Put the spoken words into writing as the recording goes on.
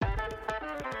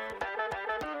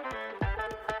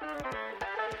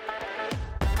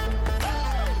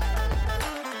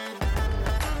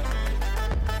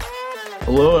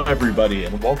Hello, everybody,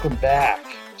 and welcome back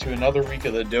to another week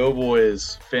of the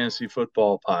Doughboys Fantasy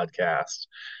Football Podcast.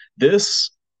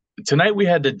 This tonight we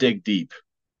had to dig deep.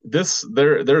 There's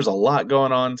a lot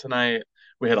going on tonight.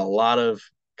 We had a lot of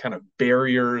kind of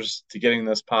barriers to getting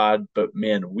this pod, but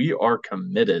man, we are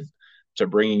committed to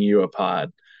bringing you a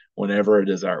pod whenever it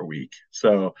is our week.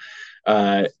 So,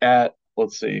 at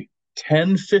let's see,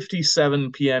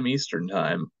 10:57 p.m. Eastern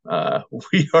time,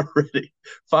 we are ready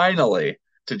finally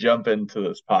to jump into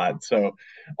this pod. So,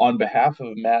 on behalf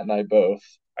of Matt and I both,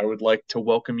 I would like to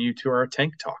welcome you to our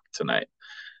Tank Talk tonight.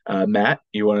 Matt,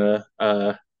 you want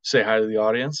to say hi to the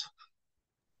audience?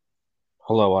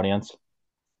 Hello, audience.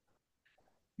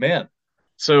 Man,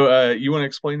 so you want to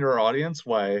explain to our audience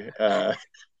why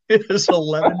it is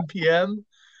 11 p.m.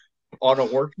 on a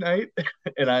work night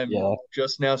and I'm Yeah,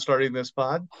 just now starting this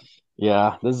pod?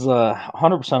 yeah. This is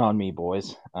 100% on me,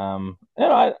 boys. I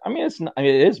mean,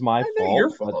 it is my I know your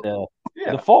fault, but fault. the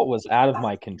Yeah. fault was out of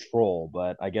my control.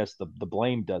 But I guess the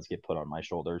blame does get put on my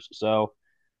shoulders. So,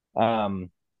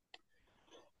 um,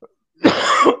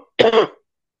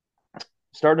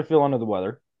 starting to feel under the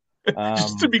weather.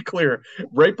 Just to Um, be clear,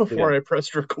 right yeah. before I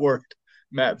pressed record,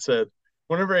 Matt said,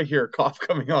 whenever I hear a cough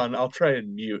coming on, I'll try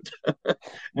and mute. Here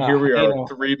Nah, we are,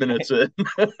 3 minutes in.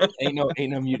 ain't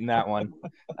no muting that one.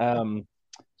 Um,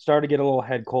 started to get a little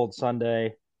head cold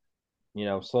Sunday.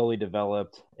 Slowly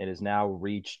developed. It has now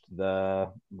reached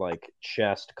the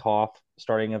chest cough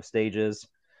starting of stages.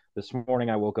 This morning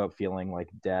I woke up feeling like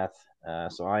death.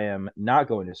 So I am not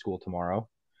going to school tomorrow.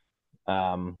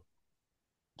 Um,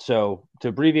 so to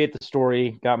abbreviate the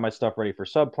story, got my stuff ready for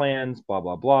sub plans, blah,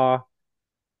 blah, blah.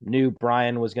 Knew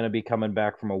Brian was going to be coming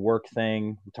back from a work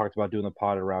thing. We talked about doing the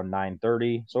pod at around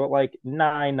 9:30. So at like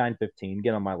 9:15,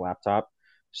 get on my laptop,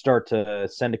 start to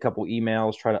send a couple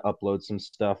emails, try to upload some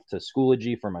stuff to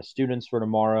Schoology for my students for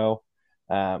tomorrow.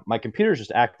 My computer's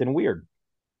just acting weird.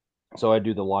 So I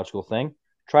do the logical thing,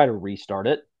 try to restart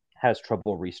it, has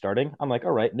trouble restarting. I'm like,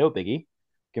 all right, no biggie.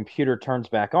 Computer turns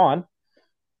back on,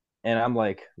 and I'm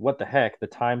like, what the heck? The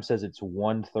time says it's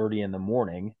 1:30 in the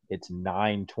morning. It's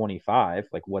 9:25.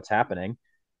 Like, what's happening?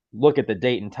 Look at the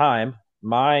date and time.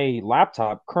 My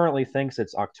laptop currently thinks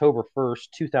it's October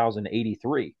 1st,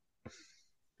 2083.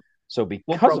 So A little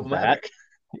because of that, problematic.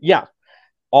 yeah,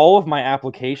 all of my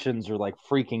applications are like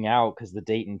freaking out because the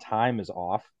date and time is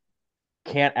off.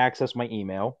 Can't access my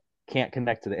email, can't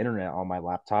connect to the internet on my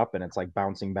laptop, and it's like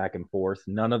bouncing back and forth.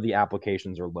 None of the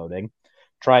applications are loading.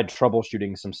 Tried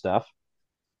troubleshooting some stuff,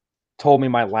 told me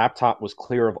my laptop was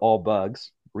clear of all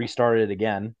bugs, restarted it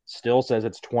again, still says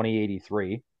it's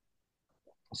 2083.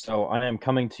 So I am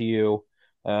coming to you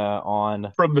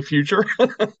on, From the future.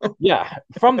 yeah,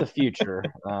 from the future.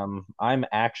 I'm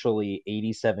actually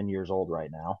 87 years old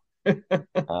right now.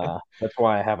 That's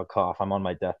why I have a cough. I'm on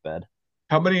my deathbed.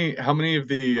 How many of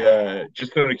the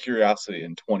just out of curiosity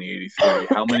in 2083,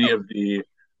 how many of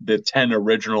the 10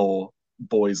 original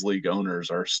boys league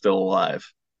owners are still alive?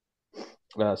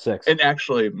 Six. And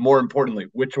actually, more importantly,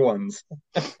 which ones?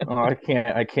 I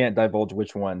can't divulge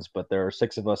which ones, but there are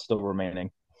six of us still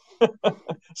remaining.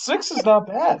 Six is not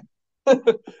bad.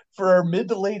 For our mid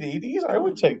to late 80s, I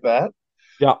would take that.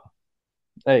 Yeah.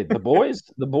 Hey, the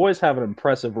boys have an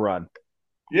impressive run.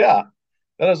 Yeah,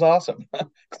 that is awesome.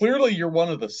 Clearly, you're one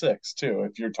of the six, too,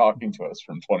 if you're talking to us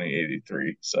from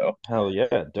 2083. So Hell yeah,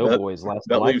 that Doughboys last a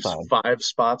that leaves lifetime. 5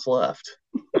 spots left.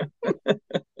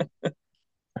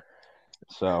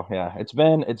 So yeah, it's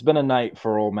been a night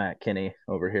for old Matt Kinney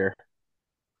over here.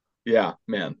 Yeah,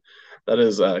 man, that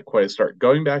is quite a start.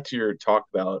 Going back to your talk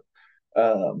about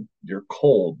your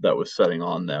cold that was setting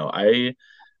on, though,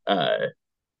 uh,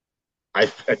 I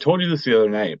told you this the other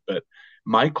night, but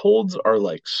my colds are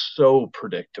like so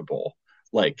predictable.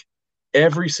 Like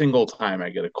every single time I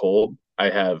get a cold, I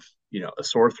have a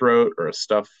sore throat or a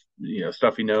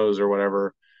stuffy nose or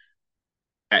whatever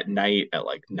at night at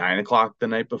like 9 o'clock the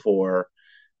night before.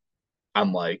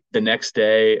 I'm like the next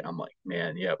day, I'm like,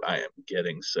 man, yep, I am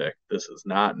getting sick. This is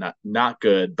not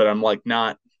good, but I'm like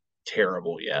not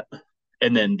terrible yet.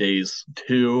 And then days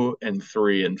 2 and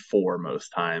 3 and 4, most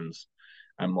times,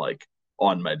 I'm like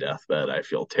on my deathbed. I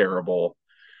feel terrible.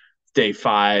 Day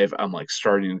 5, I'm like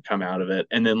starting to come out of it.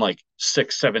 And then like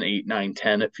 6, 7, 8, 9,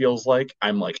 10, it feels like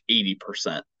I'm like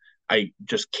 80%. I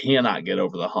just cannot get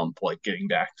over the hump, like getting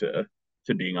back to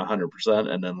being 100%.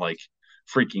 And then like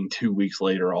freaking 2 weeks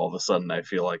later, all of a sudden I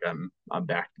feel like I'm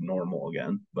back to normal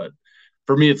again. But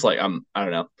for me, it's like I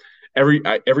don't know. Every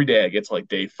day I get to like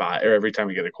day 5, or every time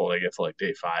I get a cold, I get to like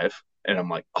day 5, and I'm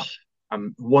like, oh,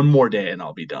 I'm one more day and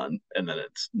I'll be done. And then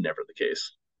it's never the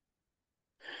case.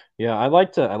 Yeah, I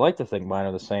like to think mine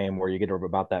are the same, where you get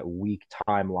about that week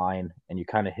timeline and you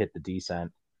kind of hit the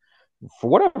descent. For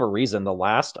whatever reason,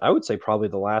 I would say probably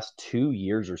the last 2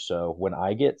 years or so, when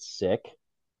I get sick,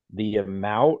 the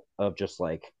amount of just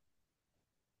like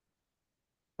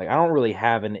I don't really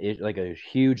have like a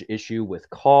huge issue with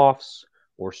coughs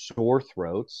or sore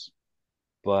throats,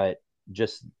 but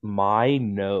just my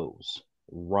nose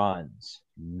runs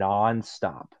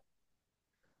nonstop.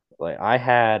 Like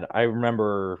I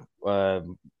remember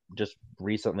just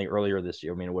recently earlier this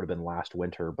year. I mean, it would have been last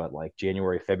winter, but like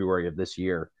January, February of this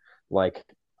year, like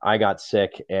I got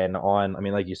sick, and I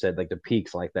mean, like you said, like the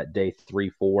peaks, like that day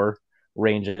 3, 4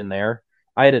 range in there.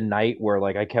 I had a night where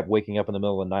like I kept waking up in the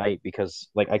middle of the night because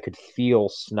like I could feel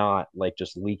snot like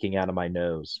just leaking out of my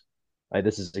nose.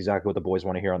 This is exactly what the boys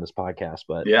want to hear on this podcast,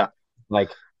 but Yeah. like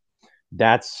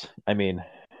I mean,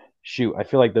 shoot, I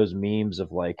feel like those memes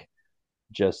of like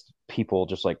just people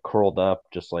just like curled up,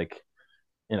 just like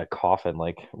in a coffin,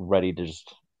 like ready to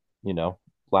just, you know,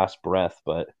 last breath.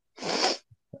 But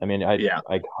I mean, Yeah.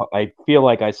 I feel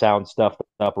like I sound stuffed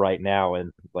up right now,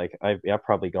 and like I've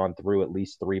probably gone through at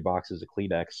least 3 boxes of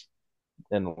Kleenex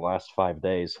in the last 5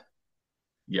 days.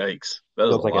 Yikes. That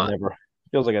is a Feels like a lot. never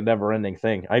feels like a never ending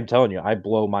thing. I'm telling you, I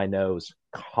blow my nose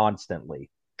constantly.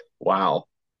 Wow.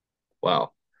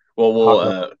 Wow. Well, we'll, Talk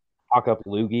up talk up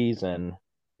loogies, and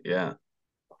yeah.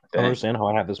 I don't Dang. understand how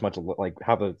I have this much like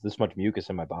have this much mucus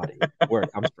in my body, where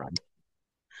it comes from.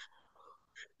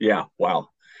 Yeah. Wow.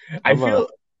 I I'm a feel,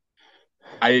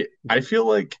 I feel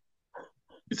like,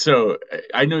 so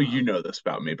I know you know this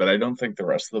about me, but I don't think the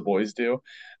rest of the boys do.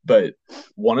 But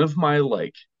one of my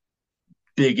like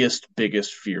biggest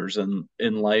fears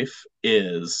in life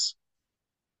is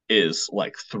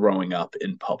like throwing up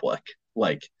in public.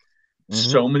 Like Mhm.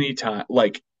 so many times,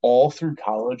 like all through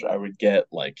college, I would get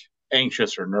like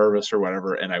anxious or nervous or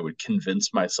whatever, and I would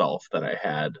convince myself that I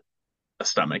had a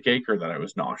stomach ache or that I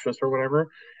was nauseous or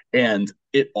whatever. And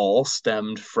it all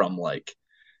stemmed from like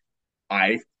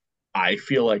I I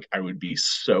feel like I would be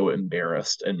so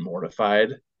embarrassed and mortified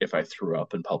if I threw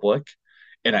up in public.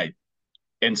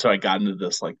 And so I got into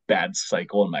this like bad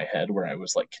cycle in my head where I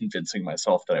was like convincing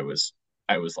myself that I was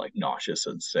like nauseous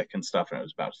and sick and stuff and I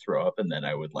was about to throw up and then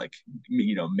I would like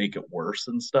make it worse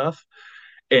and stuff.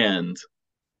 And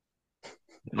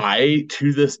I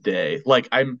to this day like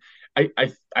I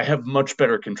have much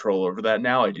better control over that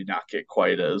now. I do not get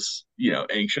quite as,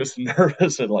 anxious and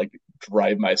nervous and like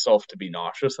drive myself to be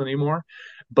nauseous anymore.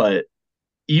 But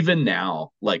even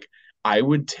now, like I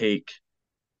would take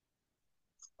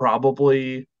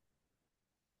probably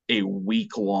a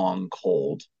week long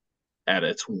cold at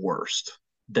its worst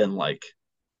than like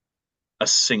a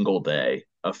single day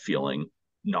of feeling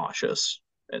nauseous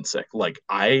and sick. Like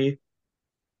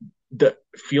the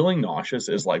feeling nauseous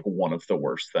is like one of the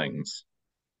worst things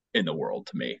in the world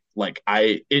to me. Like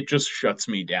it just shuts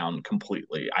me down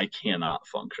completely. I cannot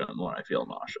function when I feel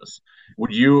nauseous.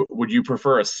 Would you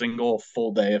prefer a single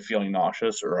full day of feeling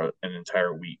nauseous or an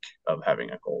entire week of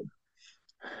having a cold?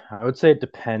 I would say it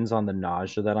depends on the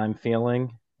nausea that I'm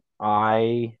feeling.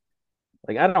 I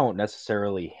I don't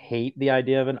necessarily hate the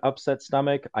idea of an upset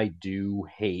stomach. I do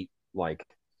hate like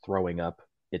throwing up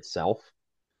itself.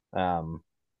 Um,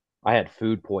 I had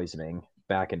food poisoning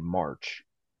back in March,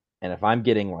 and if I'm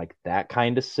getting like that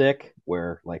kind of sick,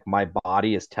 where like my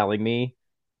body is telling me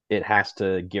it has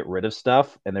to get rid of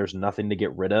stuff and there's nothing to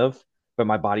get rid of, but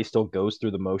my body still goes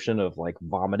through the motion of like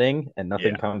vomiting and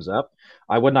nothing Yeah. comes up,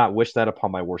 I would not wish that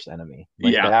upon my worst enemy.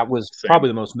 Like Yeah. that was Same. probably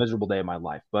the most miserable day of my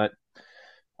life. But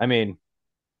I mean,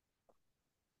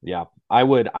 yeah, I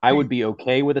would be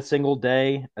okay with a single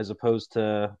day as opposed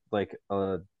to like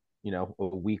a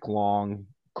week long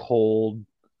cold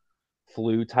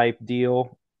flu type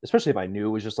deal, especially if I knew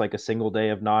it was just like a single day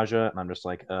of nausea and I'm just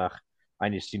like, ugh, I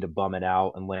just need to bum it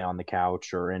out and lay on the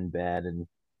couch or in bed and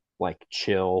like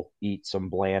chill, eat some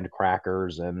bland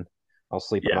crackers, and I'll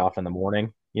sleep it Yeah. off in the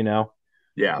morning. Yeah.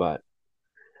 But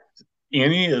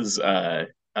Annie is uh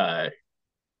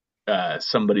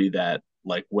somebody that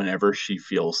like whenever she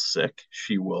feels sick,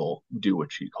 she will do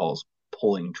what she calls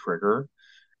pulling trigger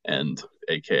and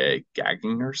aka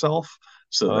gagging herself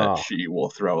so that oh, she will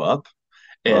throw up.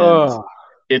 And oh.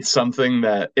 it's something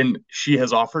that and she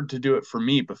has offered to do it for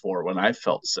me before when I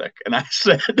felt sick. And I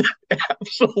said,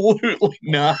 absolutely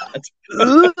not.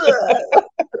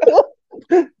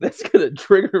 That's gonna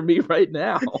trigger me right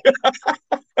now.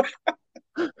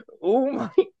 Oh my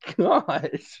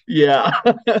gosh. Yeah.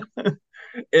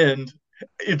 And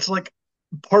it's like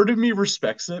part of me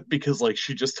respects it because like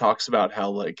she just talks about how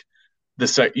like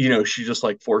she just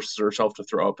like forces herself to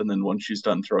throw up and then once she's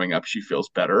done throwing up she feels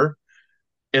better.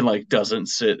 and like doesn't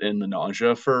sit in the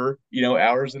nausea for,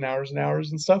 hours and hours and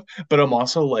hours and stuff. But I'm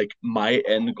also like, my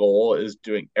end goal is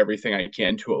doing everything I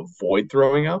can to avoid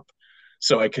throwing up.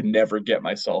 So I could never get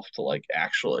myself to like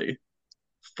actually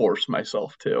force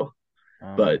myself to.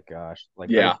 Oh my But gosh.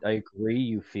 Like yeah, I agree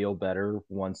you feel better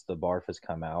once the barf has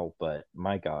come out, but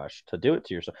my gosh, to do it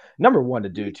to yourself. Number one, to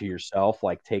do it to yourself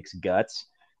like takes guts.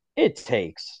 It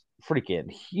takes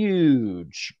freaking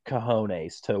huge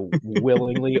cojones to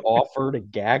willingly offer to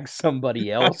gag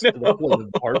somebody I else to the know. point of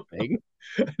barfing.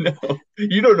 No,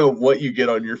 you don't know what you get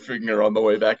on your finger on the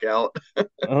way back out.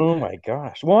 Oh my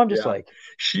gosh. Well, I'm just Yeah. like,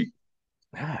 She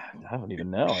I don't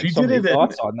even know. I have she so did many it in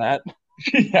thoughts on that.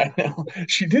 yeah, I know.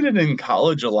 She did it in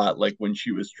college a lot, like when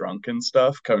she was drunk and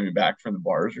stuff, coming back from the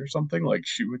bars or something. Like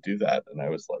she would do that, and I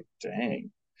was like,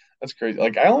 "Dang, that's crazy."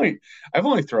 Like I've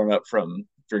only thrown up from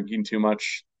drinking too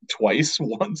much twice.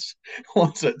 Once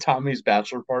at Tommy's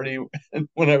bachelor party, and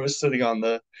when I was sitting on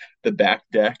the back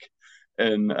deck,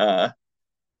 and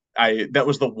I that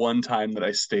was the one time that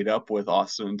I stayed up with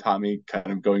Austin and Tommy,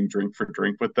 kind of going drink for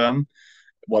drink with them,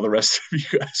 while the rest of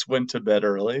you guys went to bed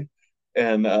early.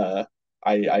 And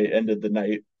I ended the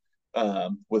night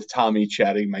with Tommy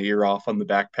chatting my ear off on the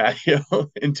back patio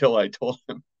until I told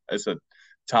him, I said,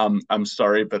 Tom, I'm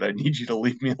sorry, but I need you to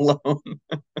leave me alone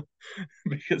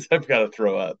because I've got to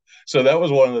throw up. So that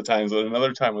was one of the times. And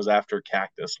another time was after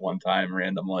Cactus one time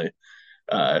randomly.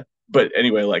 But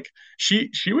anyway, like she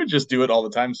would just do it all the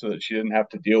time so that she didn't have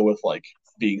to deal with like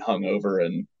being hungover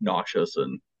and nauseous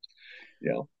and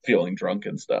feeling drunk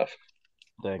and stuff.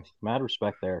 Dang, mad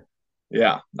respect there.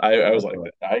 Yeah, I was That's like,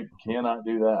 a, I cannot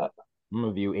do that. I'm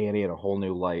gonna view Annie in a whole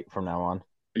new light from now on.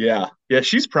 Yeah, yeah,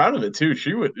 she's proud of it too.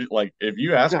 She would like if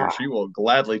you ask her, God, she will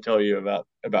gladly tell you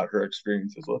about her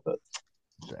experiences with it.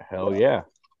 hell Yeah. yeah.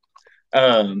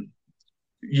 Um,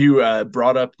 you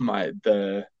brought up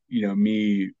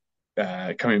me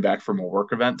coming back from a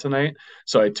work event tonight.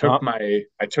 So Huh?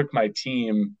 I took my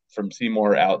team from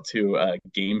Seymour out to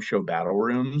game show battle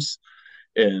rooms,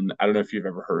 and I don't know if you've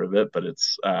ever heard of it, but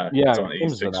it's Yeah, on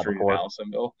Kim's done 86th that Street in before.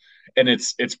 Allisonville, and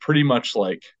it's pretty much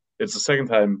like it's the second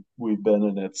time we've been,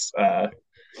 and it's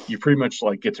you pretty much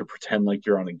like get to pretend like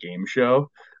you're on a game show.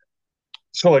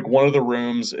 So like one of the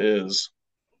rooms is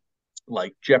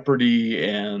like Jeopardy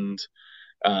and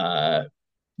uh,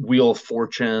 Wheel of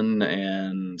Fortune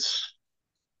and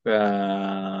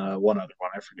one other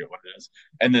one. I forget what it is.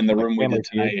 And then the Like room we Family did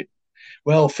Feud. tonight.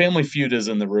 Well, Family Feud is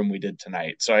in the room we did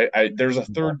tonight. So there's a Yeah.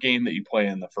 third game that you play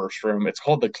in the first room. It's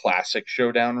called the Classic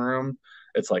Showdown room.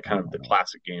 It's like kind of the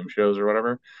classic game shows or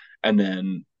whatever. And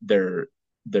then there's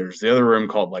the other room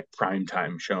called like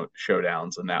Primetime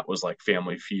Showdowns, and that was like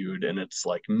Family Feud, and it's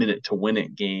like minute to win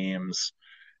it games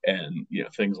and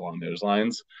things along those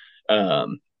lines.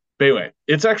 Um, but anyway,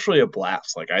 it's actually a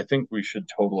blast. Like I think we should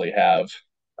totally have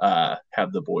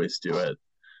the boys do it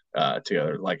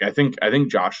together. Like I think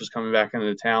Josh is coming back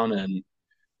into town and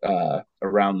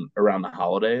around the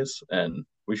holidays, and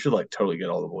we should like totally get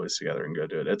all the boys together and go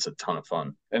do it. It's a ton of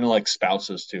fun, and like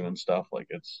spouses too and stuff. Like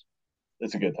it's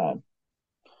a good time.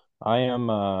 I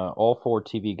am all for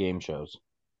TV game shows.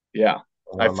 Yeah,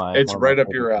 One it's of my right up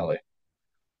favorite your things. alley.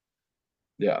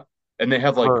 Yeah, and they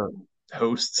have like Her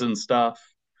hosts and stuff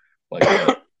like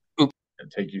that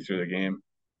take you through the game.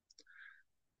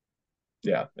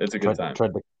 Yeah, it's a good tried to time.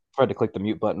 tried to click the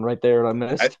mute button right there and I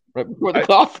I, missed right before the I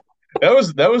cough. that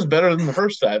was better than the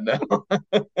first time though.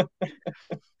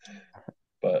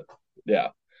 But yeah,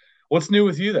 what's new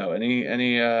with you though? Any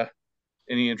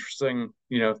interesting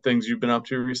things you've been up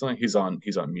to recently? He's on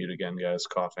mute again, guys,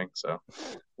 coughing. So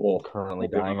we'll Currently we'll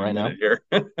give dying him a right now. minute here.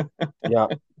 Yeah.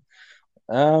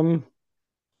 Um,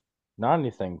 not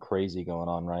anything crazy going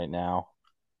on right now,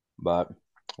 but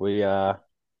we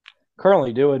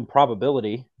currently doing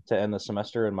probability to end the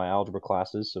semester in my algebra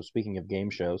classes. So speaking of game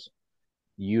shows,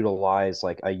 utilize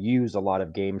like I use a lot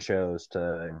of game shows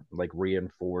to like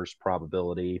reinforce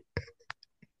probability,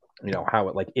 how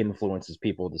it like influences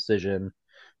people's decision,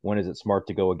 when is it smart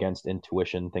to go against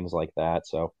intuition, things like that.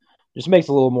 So just makes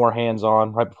it a little more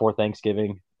hands-on. Right before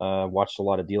Thanksgiving, watched a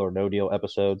lot of Deal or No Deal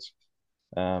episodes.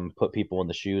 Put people in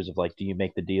the shoes of like, do you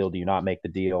make the deal, do you not make the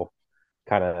deal,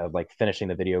 kind of like finishing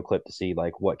the video clip to see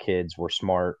like what kids were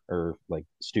smart or like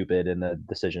stupid in the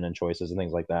decision and choices and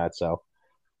things like that. So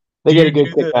they do get a you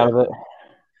good do kick out the of it.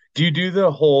 do you do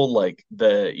the whole like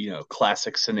the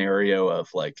classic scenario of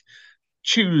like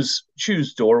choose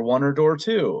door one or door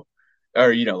two,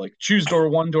 or like choose door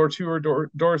one, door two, or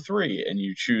door three, and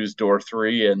you choose door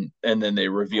three, and then they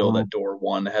reveal Mm, that door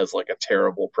one has like a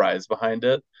terrible prize behind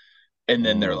it, and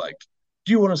then they're mm, like,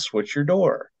 do you want to switch your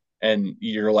door? and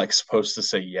you're like supposed to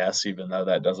say yes, even though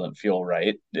that doesn't feel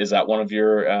right. Is that one of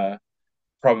your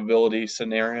probability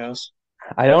scenarios?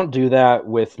 I don't do that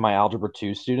with my Algebra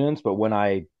 2 students, but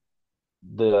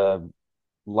the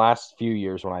last few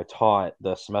years when I taught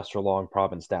the semester long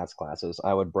prob and stats classes,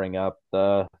 I would bring up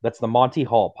that's the Monty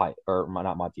Hall or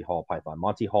not Monty Hall Python,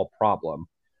 Monty Hall problem, um,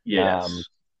 Yes.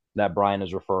 that Brian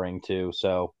is referring to.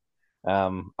 So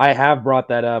I have brought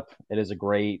that up. It is a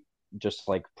great just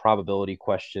like probability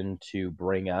question to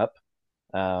bring up.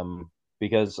 Um,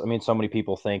 because I mean, so many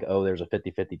people think, oh, there's a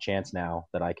 50-50 chance now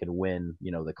that I could win,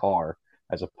 the car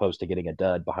as opposed to getting a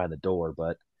dud behind the door.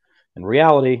 But in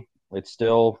reality, it's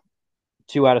still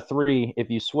 2 out of 3 if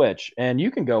you switch. And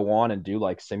you can go on and do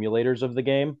like simulators of the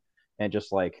game and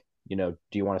just like, do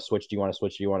you want to switch? Do you want to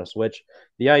switch? Do you want to switch?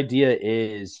 The idea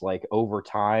is like over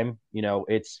time,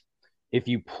 it's if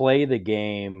you play the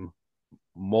game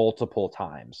multiple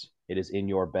times, it is in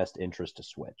your best interest to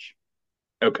switch.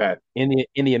 Okay. In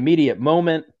the immediate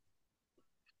moment,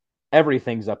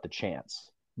 everything's up to chance.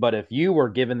 But if you were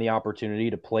given the opportunity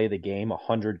to play the game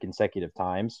 100 consecutive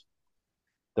times,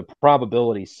 the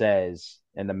probability says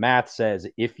and the math says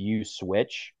if you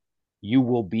switch, you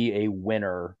will be a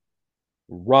winner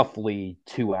roughly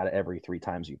 2 out of every 3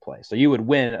 times you play. So you would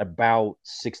win about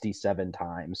 67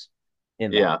 times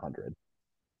in the Yeah. 100.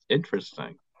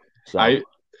 Interesting. So, I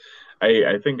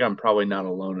I think I'm probably not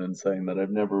alone in saying that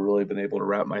I've never really been able to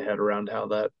wrap my head around how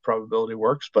that probability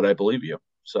works, but I believe you.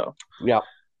 So yeah.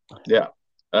 yeah.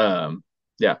 Um,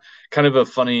 yeah. Kind of a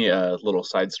funny little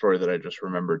side story that I just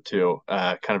remembered too.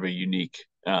 Kind of a unique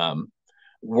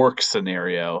work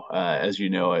scenario. As you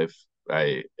know,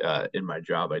 I in my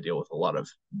job I deal with a lot of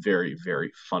very,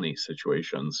 very funny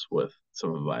situations with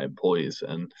some of my employees.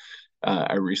 And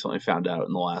I recently found out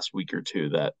in the last week or two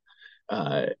that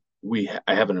uh,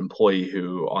 I have an employee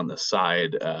who on the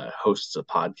side hosts a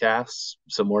podcast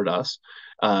similar to us.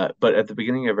 But at the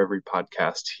beginning of every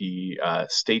podcast, he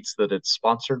states that it's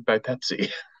sponsored by Pepsi,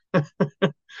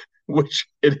 which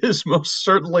it is most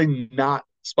certainly not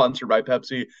sponsored by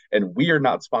Pepsi, and we are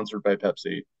not sponsored by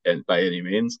Pepsi and by any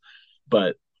means.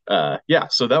 But yeah,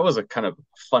 so that was a kind of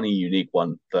funny, unique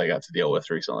one that I got to deal with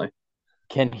recently.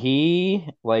 Can he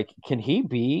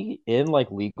be in like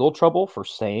legal trouble for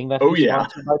saying that Oh he's yeah,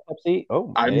 sponsored by Pepsi?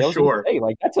 Oh, I'm I was gonna sure. say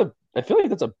like I feel like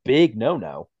that's a big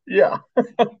no-no. Yeah,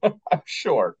 I'm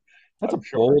sure. That's I'm a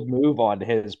sure. bold move on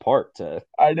his part to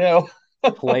I know.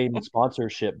 claim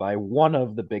sponsorship by one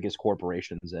of the biggest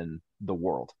corporations in the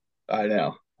world. I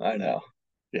know. I know.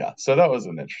 Yeah. So that was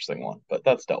an interesting one, but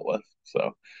that's dealt with.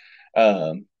 So,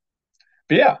 um,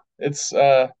 but yeah, it's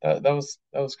that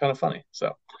was kind of funny.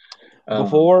 So, um,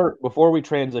 Before we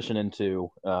transition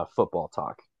into football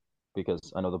talk, because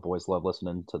I know the boys love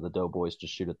listening to the Doughboys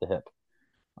just shoot at the hip.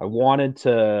 I wanted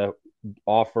to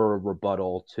offer a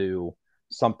rebuttal to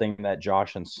something that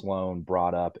Josh and Sloan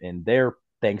brought up in their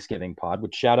Thanksgiving pod,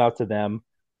 which shout out to them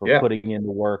for yeah, putting in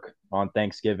the work on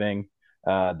Thanksgiving.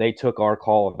 They took our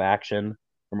call of action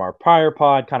from our prior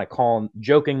pod, kind of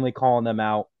jokingly calling them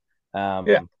out.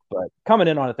 yeah, But coming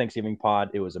in on a Thanksgiving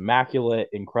pod, it was immaculate,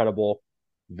 incredible,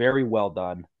 very well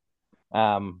done.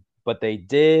 But they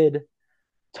did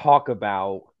talk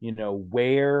about,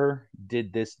 where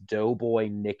did this Doughboy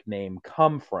nickname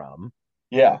come from?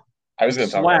 yeah. I was going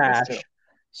to talk about this too. Slash,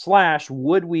 slash,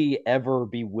 would we ever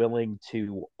be willing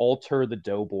to alter the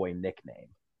Doughboy nickname?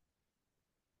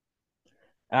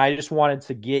 And I just wanted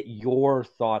to get your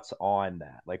thoughts on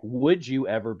that. Like, would you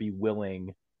ever be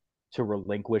willing to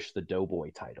relinquish the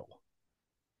Doughboy title?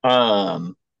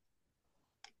 Um,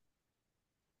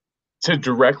 to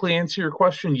directly answer your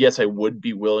question, yes, I would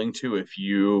be willing to if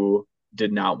you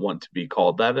did not want to be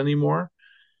called that anymore.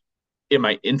 Am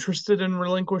I interested in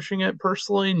relinquishing it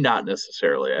personally? Not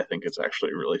necessarily. I think it's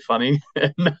actually really funny,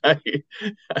 and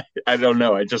I don't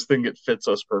know. I just think it fits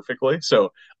us perfectly.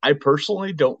 So I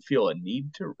personally don't feel a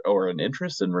need to or an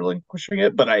interest in relinquishing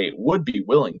it, but I would be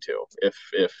willing to if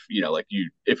like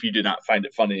if you did not find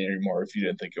it funny anymore, if you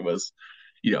didn't think it was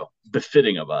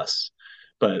befitting of us.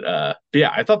 But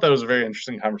yeah, I thought that was a very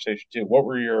interesting conversation too. What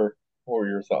were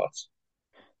your thoughts?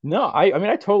 No, I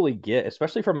mean I totally get,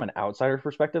 especially from an outsider's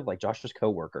perspective, like Josh's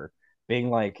coworker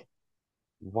being like,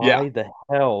 Yeah, why the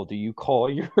hell do you call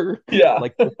your yeah,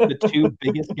 like the two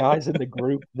biggest guys in the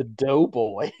group the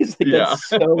Doughboys? Like yeah, that's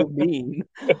so mean.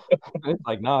 It's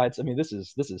like, nah, I mean, this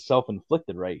is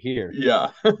self-inflicted right here. yeah,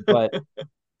 But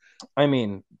I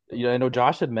mean, I know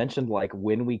Josh had mentioned like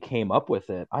when we came up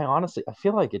with it. I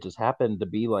feel like it just happened to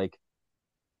be like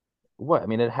what? I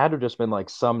mean, it had to have just been like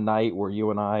some night where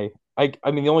you and I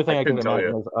mean, the only I thing I can couldn't tell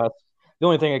imagine you. is us. The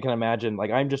only thing I can imagine,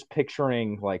 like, I'm just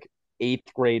picturing like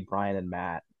eighth grade Brian and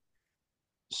Matt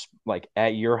like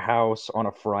at your house on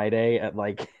a Friday at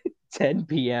like 10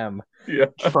 p.m. Yeah.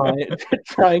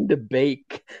 trying to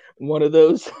bake one of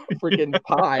those freaking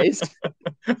pies.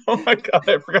 Oh my God,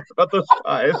 I forgot about those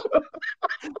pies.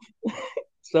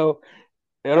 So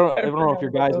I I don't know if forgot your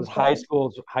about guys' those pies.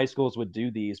 high schools would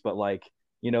do these, but like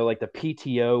like the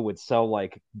PTO would sell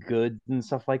like goods and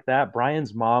stuff like that.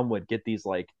 Brian's mom would get these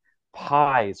like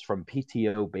pies from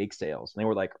PTO bake sales, and they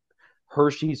were like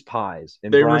Hershey's pies.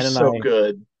 And They were Brian and so I,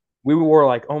 good. we were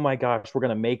like, oh my gosh, we're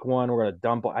gonna make one. We're gonna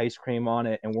dump ice cream on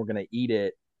it, and we're gonna eat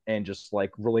it, and just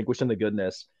like relinquishing the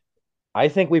goodness. I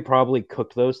think we probably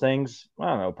cooked those things, I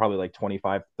don't know, probably like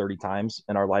 25, 30 times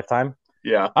in our lifetime.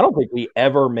 Yeah. I don't think we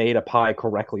ever made a pie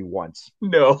correctly once.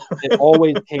 No. It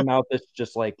always came out this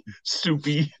just like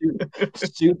Soupy.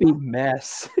 soupy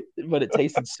mess, but it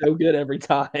tasted so good every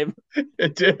time.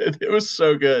 It did. It was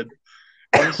so good.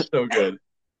 It was so good.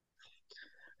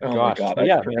 Oh my Gosh, God, but I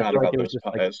yeah, I mean, I forgot feel like about it was those just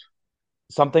like pies.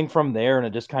 something from there, and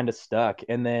it just kind of stuck.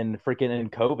 And then freaking in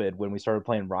COVID, when we started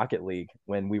playing Rocket League,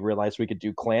 when we realized we could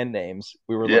do clan names,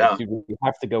 we were like, Yeah. dude, we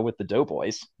have to go with the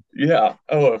Doughboys. Yeah.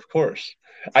 Oh, of course.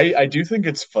 I do think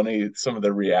it's funny some of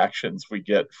the reactions we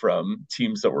get from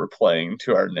teams that we're playing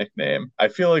to our nickname. I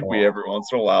feel like we Oh, every once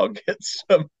in a while get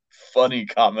some funny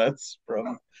comments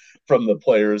from the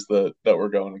players that we're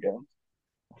going against.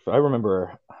 I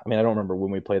remember. I mean, I don't remember when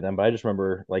we played them, but I just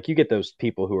remember like you get those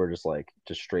people who are just like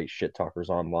just straight shit talkers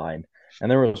online.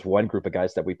 And there was one group of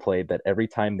guys that we played that every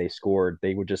time they scored,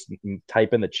 they would just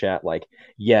type in the chat like,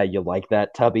 "Yeah, you like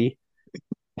that, Tubby?"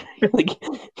 like,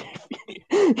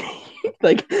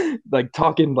 like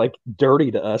talking like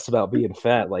dirty to us about being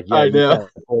fat. Like, yeah, I you know. fat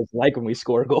boys like when we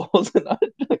score goals, and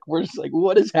like we're just like,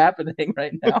 what is happening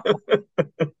right now?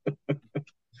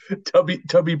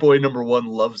 Tubby boy number one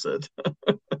loves it.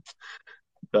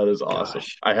 That is awesome.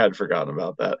 Gosh. I had forgotten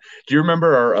about that. Do you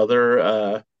remember our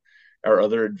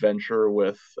other adventure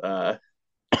with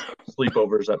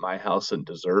sleepovers at my house and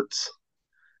desserts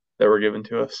that were given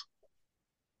to us?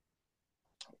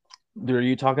 Dude, are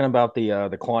you talking about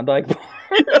the Klondike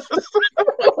Yes.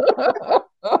 bars?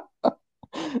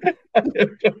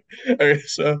 Okay,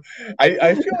 so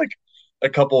I feel like a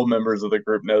couple of members of the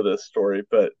group know this story,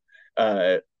 but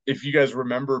if you guys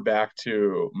remember back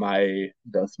to my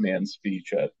best man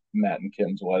speech at Matt and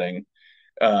Kim's wedding,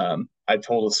 I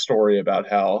told a story about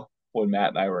how when Matt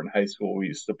and I were in high school, we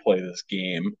used to play this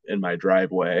game in my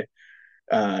driveway,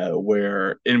 and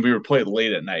we would play it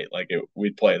late at night,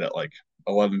 we'd play it at like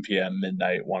 11 p.m.,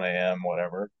 midnight, 1 a.m.,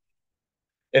 whatever,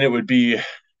 and it would be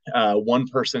one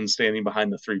person standing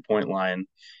behind the 3 point line,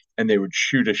 and they would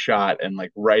shoot a shot, and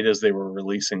like right as they were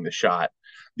releasing the shot,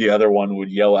 the other one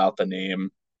would yell out the name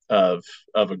of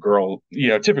a girl,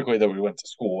 typically that we went to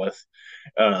school with.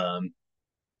 Um,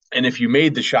 and if you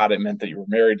made the shot, it meant that you were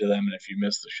married to them, and if you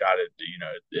missed the shot,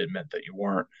 it meant that you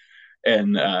weren't.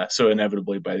 And so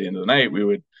inevitably, by the end of the night, we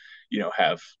would,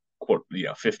 have quote,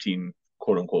 15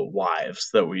 quote unquote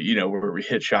wives that we, where we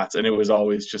hit shots, and it was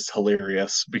always just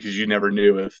hilarious because you never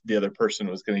knew if the other person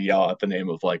was going to yell out the name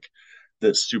of like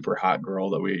this super hot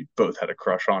girl that we both had a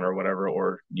crush on or whatever,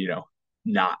 or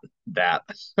not that.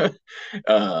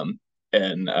 um,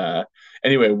 and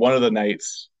anyway, one of the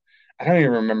nights, I don't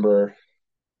even remember.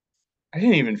 I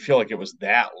didn't even feel like it was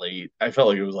that late. I felt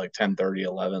like it was like 10:30,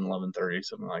 11, 11:30,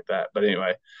 something like that. But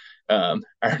anyway,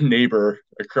 our neighbor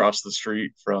across the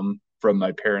street from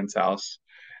my parents' house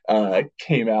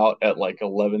came out at like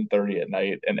 11:30 at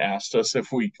night and asked us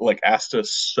if we asked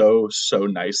us so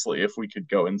nicely if we could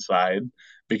go inside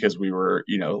because we were,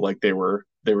 like they were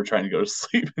trying to go to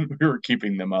sleep and we were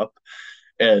keeping them up.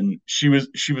 And she was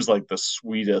like the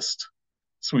sweetest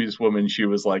woman. She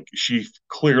was like, she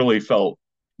clearly felt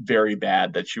very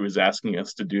bad that she was asking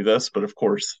us to do this, but of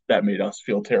course that made us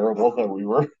feel terrible that we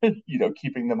were,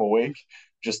 keeping them awake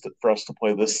just for us to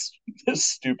play this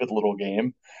stupid little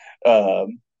game.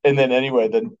 And then anyway,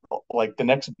 then like the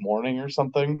next morning or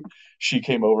something, she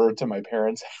came over to my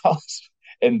parents' house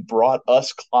and brought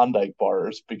us Klondike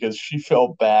bars because she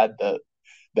felt bad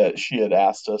that she had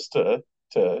asked us to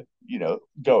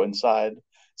go inside.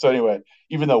 So anyway,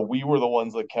 even though we were the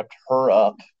ones that kept her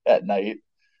up at night,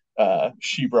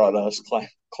 she brought us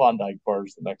Klondike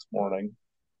bars the next morning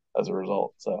as a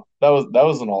result. So that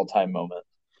was an all time moment.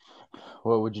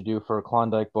 What would you do for a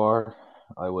Klondike bar?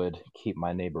 I would keep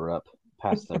my neighbor up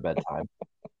past their bedtime.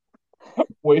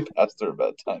 Way past their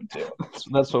bedtime too.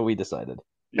 That's what we decided.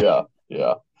 Yeah,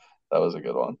 yeah, that was a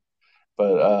good one.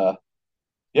 But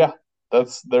yeah,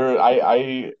 that's there.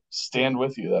 I stand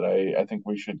with you that I think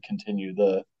we should continue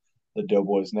the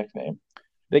Doughboys nickname.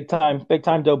 Big time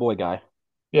Doughboy guy.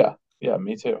 Yeah, Yeah,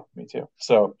 me too. Me too.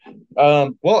 So,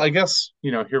 well, I guess,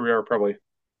 here we are probably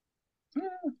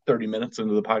 30 minutes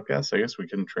into the podcast. I guess we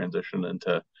can transition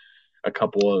into a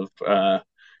couple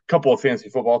of fantasy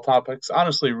football topics.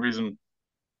 Honestly, reason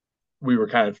we were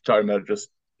kind of talking about it, just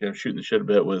shooting the shit a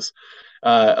bit, was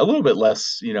a little bit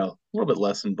less, a little bit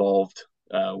less involved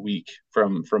week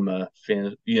from a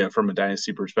fan, from a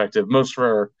dynasty perspective. Most of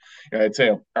our, I'd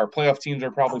say our playoff teams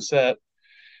are probably set.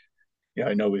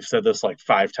 I know we've said this like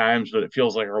 5 times, but it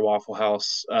feels like our Waffle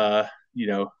House, you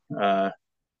know, uh,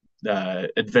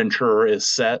 adventure is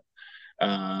set.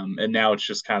 And now it's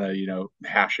just kind of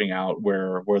hashing out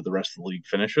where the rest of the league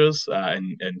finishes,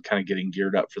 and kind of getting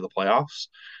geared up for the playoffs.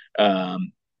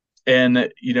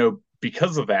 And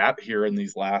because of that, here in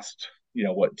these last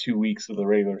 2 weeks of the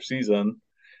regular season,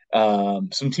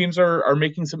 some teams are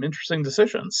making some interesting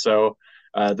decisions. So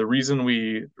the reason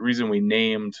we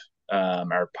named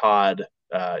our pod,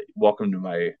 welcome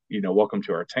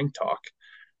to our tank talk,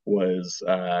 was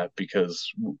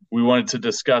because we wanted to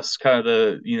discuss kind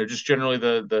of just generally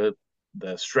the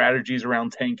strategies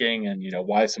around tanking, and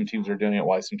why some teams are doing it,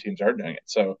 why some teams aren't doing it.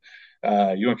 So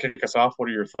you want to kick us off? What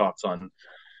are your thoughts on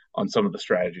some of the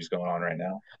strategies going on right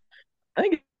now? I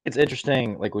think it's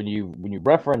interesting, like when you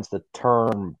reference the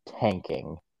term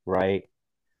tanking, right?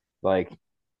 Like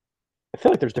I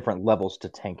feel like there's different levels to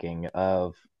tanking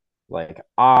of like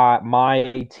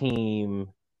my team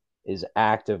is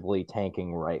actively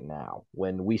tanking right now.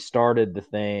 When we started the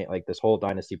thing, like this whole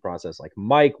dynasty process, like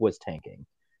Mike was tanking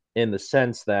in the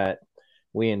sense that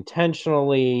we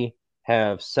intentionally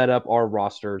have set up our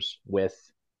rosters with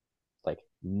like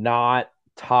not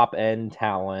top end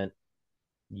talent,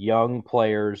 young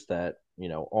players that,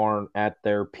 aren't at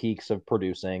their peaks of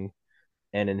producing,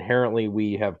 and inherently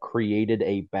we have created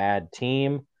a bad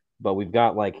team, but we've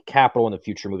got like capital in the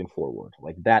future moving forward,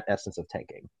 like that essence of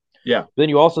tanking. Yeah, Then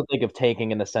you also think of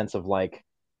tanking in the sense of like,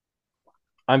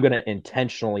 I'm going to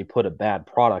intentionally put a bad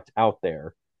product out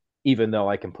there, even though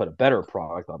I can put a better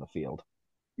product on the field,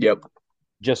 yep,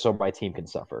 just so my team can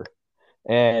suffer.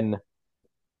 And,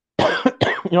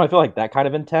 I feel like that kind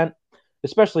of intent,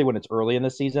 especially when it's early in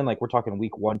the season, like we're talking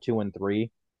week 1, 2, and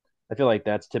 3, I feel like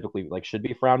that's typically like should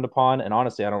be frowned upon. And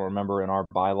honestly, I don't remember in our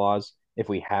bylaws if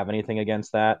we have anything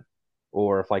against that,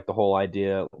 or if like the whole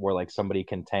idea where like somebody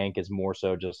can tank is more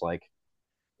so just like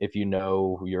if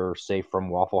you're safe from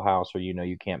Waffle House, or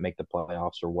you can't make the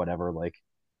playoffs or whatever. Like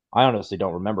I honestly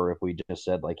don't remember if we just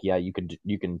said like, yeah, you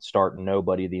can start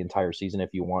nobody the entire season if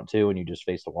you want to, and you just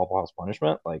face the Waffle House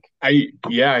punishment. Like I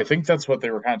think that's what they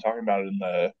were kind of talking about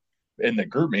in the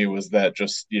group me, was that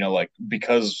just like,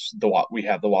 because we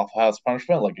have the Waffle House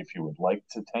punishment, like if you would like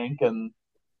to tank and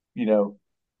you know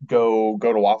go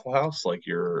to Waffle House, like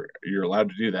you're allowed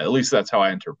to do that. At least that's how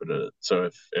I interpreted it. So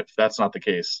if that's not the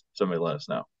case, somebody let us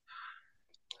know.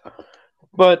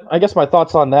 but I guess my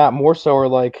thoughts on that more so are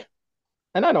like,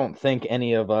 and I don't think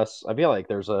any of us, I feel like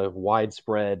there's a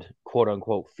widespread quote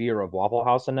unquote fear of Waffle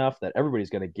House enough that everybody's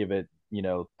going to give it,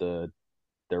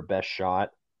 their best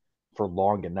shot for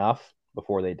long enough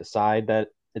before they decide that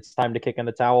it's time to kick in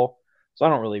the towel. So I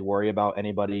don't really worry about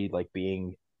anybody like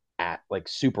being at like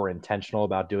super intentional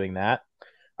about doing that.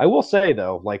 I will say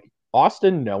though, like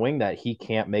Austin knowing that he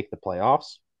can't make the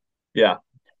playoffs, Yeah,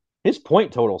 his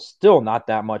point total still not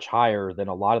that much higher than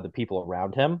a lot of the people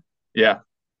around him. yeah.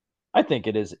 I think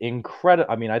it is incredible.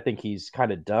 I mean, I think he's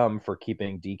kind of dumb for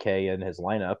keeping DK in his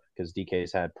lineup because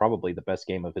DK's had probably the best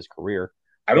game of his career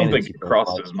I don't think fantasy it so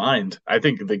crossed far. his mind. I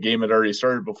think the game had already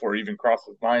started before it even crossed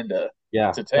his mind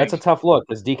Yeah, to that's a tank. tough look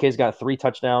because DK's got 3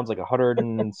 touchdowns, like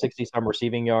 160 some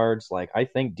receiving yards. Like I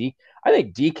think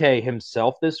DK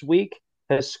himself this week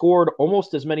has scored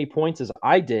almost as many points as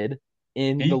I did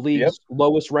in the Yep, league's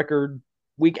lowest record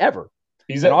week ever.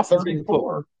 he's And at Austin's going to put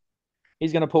 34.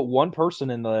 he's going to put one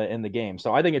person in the game.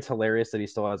 So I think it's hilarious that he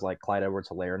still has like Clyde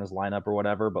Edwards-Helaire in his lineup or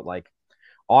whatever. But like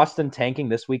Austin tanking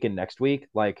this week and next week,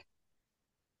 like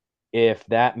if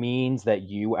that means that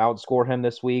you outscore him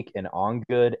this week and On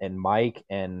Good and Mike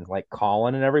and like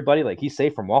Colin and everybody, like he's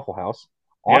safe from Waffle House.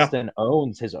 Yeah, Austin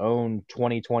owns his own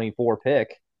 2024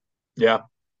 pick. yeah,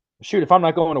 Shoot, if I'm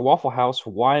not going to Waffle House,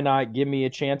 why not give me a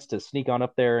chance to sneak on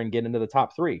up there and get into the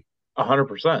top three?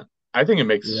 100%. I think it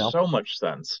makes You know, so much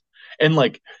sense. And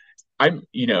like I'm,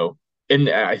 and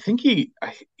I think he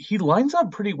lines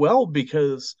up pretty well,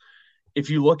 because if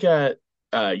you look at,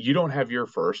 you don't have your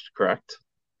first, correct?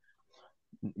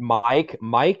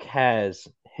 Mike has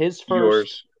his first,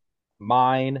 Yours,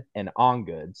 mine, and On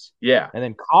Goods, yeah, and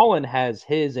then Colin has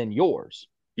his and yours.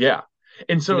 yeah.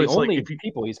 And So so the it's like, only if you,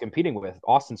 people he's competing with,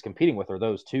 Austin's competing with, are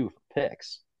those two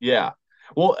picks. yeah.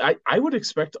 Well, I would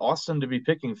expect Austin to be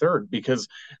picking third because,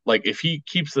 like, if he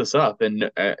keeps this up,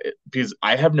 and because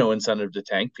I have no incentive to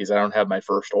tank because I don't have my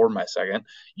first or my second,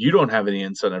 you don't have any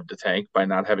incentive to tank by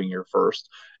not having your first,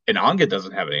 and Anga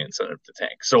doesn't have any incentive to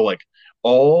tank. So, like,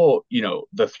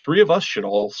 the three of us should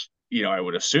all, I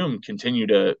would assume, continue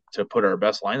to put our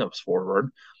best lineups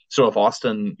forward. So if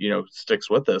Austin, sticks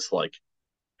with this, like,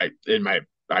 I in my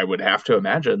I would have to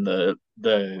imagine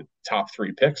the top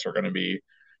three picks are going to be,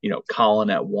 Colin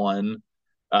at one.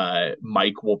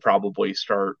 Mike will probably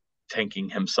start tanking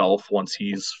himself once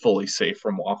he's fully safe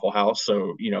from Waffle House.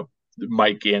 So,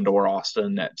 Mike and or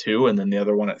Austin at two, and then the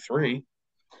other one at three.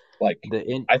 Like, The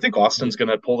in I think Austin's the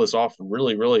going to pull this off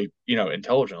really, really,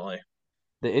 intelligently.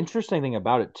 the interesting thing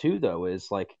about it too, though, is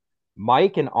like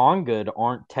Mike and Ongood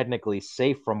aren't technically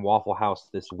safe from Waffle House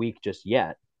this week just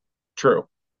yet. True.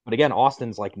 But again,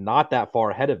 Austin's like not that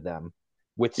far ahead of them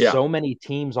with Yeah. so many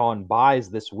teams on buys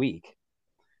this week.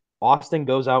 Austin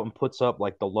goes out and puts up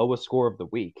like the lowest score of the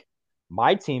week.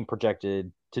 My team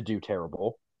projected to do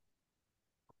terrible.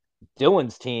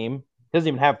 Dylan's team doesn't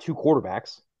even have two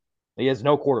quarterbacks. He has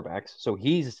no quarterbacks, so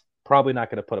he's probably not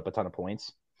going to put up a ton of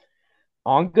points.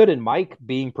 Ongood and Mike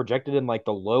being projected in like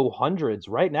the low hundreds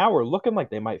right now are looking like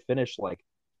they might finish like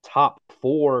top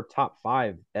four, top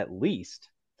five at least.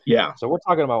 Yeah. So we're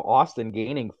talking about Austin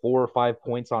gaining 4 or 5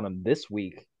 points on him this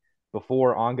week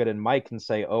before Ongood and Mike can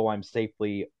say, "Oh, I'm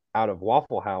safely out of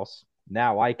Waffle House.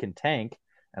 Now I can tank."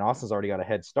 And Austin's already got a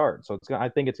head start. So I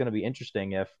think it's going to be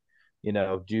interesting if,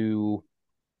 do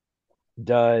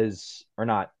does or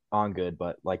not Ongood,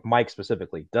 but like Mike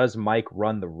specifically, does Mike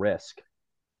run the risk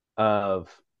of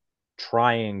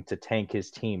trying to tank his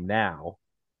team now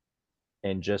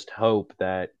and just hope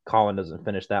that Colin doesn't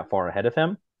finish that far ahead of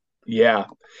him? Yeah.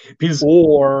 Because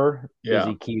Or does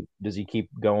yeah. he keep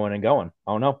going and going?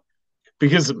 I don't know.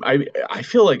 Because I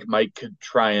feel like Mike could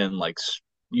try and, like,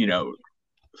 you know,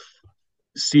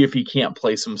 see if he can't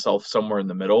place himself somewhere in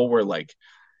the middle where, like,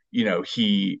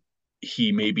 he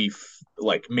maybe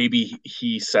like maybe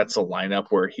he sets a lineup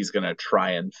where he's going to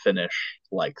try and finish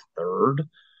like third,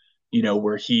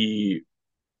 where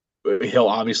he'll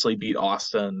obviously beat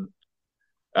Austin.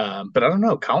 But I don't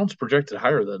know. Colin's projected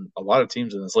higher than a lot of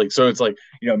teams in this league. So it's like,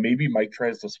 maybe Mike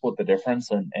tries to split the difference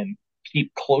and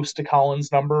keep close to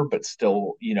Colin's number, but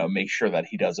still, make sure that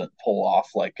he doesn't pull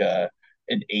off like an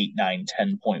 8, 9,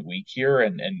 10 point week here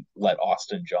and let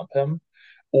Austin jump him.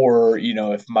 Or,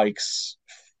 if Mike's,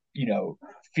 you know,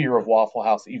 fear of Waffle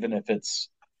House, even if it's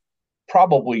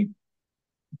probably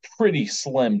pretty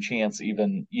slim chance,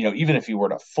 even if he were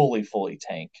to fully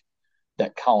tank,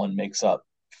 that Colin makes up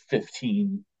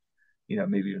 15,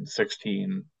 maybe even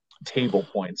 16 table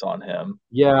points on him.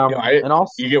 Yeah, I and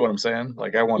also You get what I'm saying?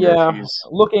 Like, I wonder if yeah, he's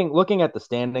looking at the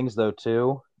standings though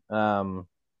too. Oh,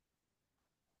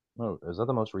 is that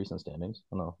the most recent standings?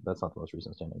 Oh, no, that's not the most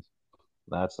recent standings.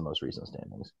 That's the most recent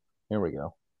standings. Here we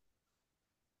go.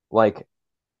 Like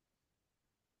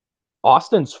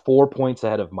Austin's 4 points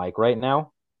ahead of Mike right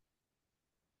now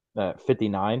at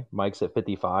 59. Mike's at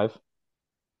 55.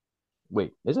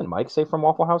 Wait, isn't Mike safe from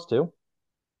Waffle House too?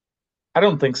 I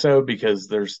don't think so because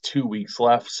there's 2 weeks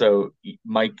left. So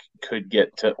Mike could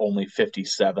get to only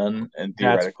 57, and That's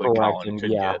theoretically correct. Colin And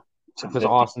could yeah, get to because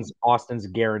 50, Austin's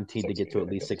guaranteed to get 60, to at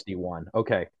I least guess. 61.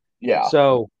 Okay. Yeah.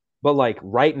 So, but like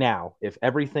right now, if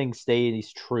everything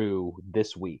stays true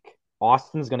this week,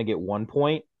 Austin's going to get 1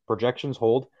 point. Projections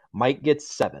hold. Mike gets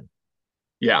seven,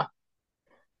 Yeah.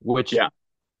 which Yeah.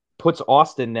 puts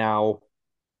Austin now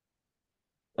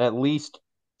at least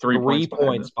 3 points three behind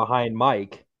points him. behind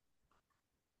Mike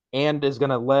and is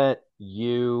going to let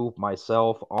you,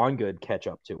 myself, on good catch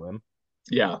up to him,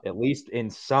 Yeah. at least in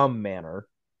some manner.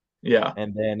 Yeah.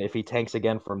 And then if he tanks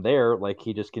again from there, like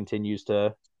he just continues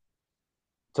to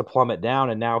plummet down,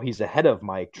 and now he's ahead of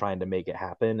Mike trying to make it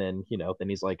happen. And then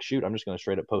he's like, shoot, I'm just going to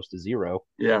straight up post to zero,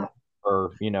 Yeah.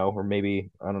 or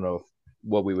maybe I don't know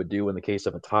what we would do in the case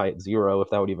of a tie at zero if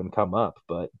that would even come up.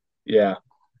 But Yeah.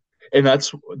 And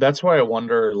that's why I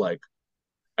wonder, like,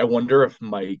 I wonder if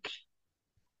Mike,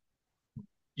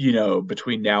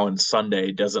 between now and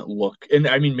Sunday doesn't look, and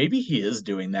I mean maybe he is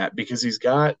doing that because he's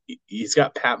got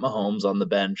Pat Mahomes on the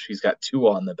bench, he's got two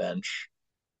on the bench,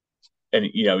 and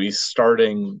he's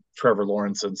starting Trevor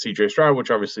Lawrence and CJ Stroud,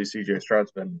 which obviously CJ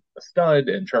Stroud's been a stud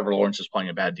and Trevor Lawrence is playing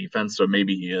a bad defense, so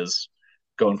maybe he is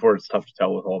going for it. It's tough to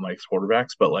tell with all Mike's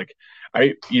quarterbacks, but like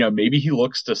maybe he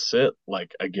looks to sit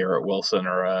like a Garrett Wilson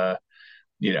or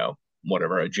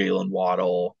whatever, a Jalen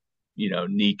Waddle,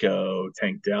 Nico,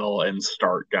 Tank Dell, and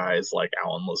start guys like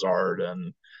Alan Lazard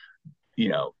and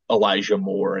Elijah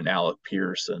Moore and Alec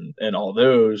Pierce and all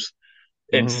those.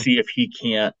 and Mhm. see if he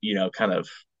can't, kind of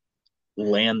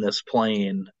land this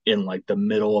plane in like the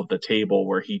middle of the table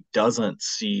where he doesn't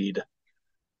cede,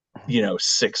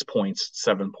 6 points,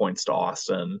 7 points to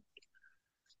Austin,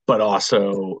 but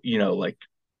also, like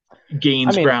I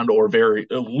gains mean, ground or very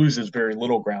loses very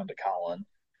little ground to Colin.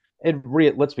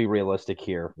 let's be realistic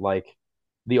here. Like,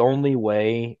 the only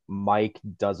way Mike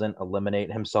doesn't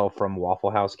eliminate himself from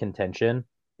Waffle House contention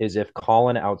is if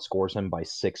Colin outscores him by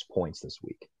 6 points this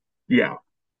week. Yeah.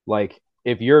 Like,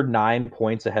 if you're 9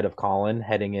 points ahead of Colin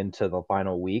heading into the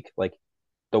final week, like,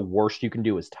 the worst you can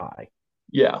do is tie.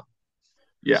 Yeah.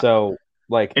 Yeah. So,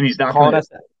 like, And he's not Colin going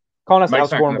to, has, Colin has to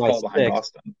Mike's not outscore going him to by fall behind 6.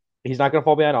 Austin. He's not going to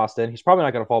fall behind Austin. He's probably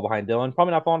not going to fall behind Dylan.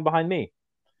 Probably not falling behind me.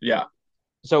 Yeah.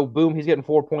 So, boom, he's getting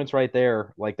 4 points right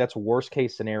there. Like, that's worst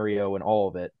case scenario in all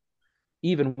of it.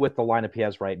 Even with the lineup he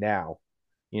has right now,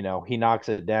 he knocks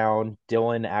it down.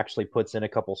 Dylan actually puts in a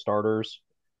couple starters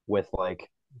with like,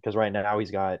 because right now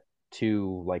he's got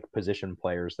two like position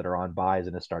players that are on buys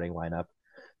in his starting lineup.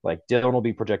 Like, Dylan will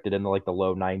be projected into like the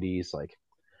low 90s. Like,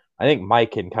 I think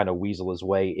Mike can kind of weasel his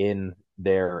way in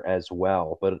there as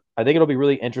well. But I think it'll be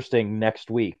really interesting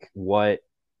next week what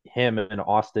him and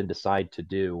Austin decide to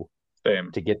do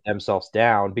Same. to get themselves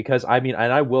down. Because I mean,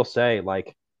 and I will say,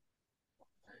 like,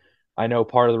 I know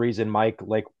part of the reason Mike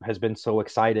like has been so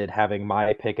excited having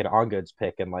my pick and Ongood's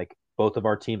pick and like both of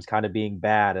our teams kind of being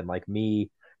bad and like me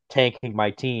tanking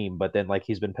my team, but then like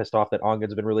he's been pissed off that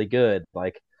Ongood's been really good.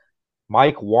 Like,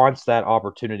 Mike wants that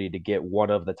opportunity to get one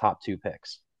of the top two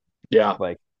picks. Yeah.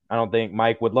 Like, I don't think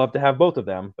Mike would love to have both of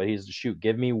them, but he's shoot,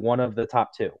 give me one of the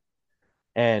top two.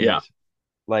 Yeah. And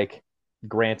like,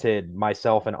 granted,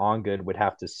 myself and Ongood would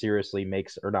have to seriously make,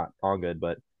 or not Ongood,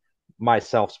 but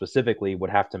myself specifically would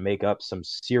have to make up some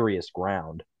serious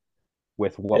ground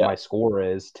with what Yeah. my score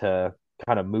is to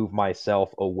kind of move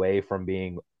myself away from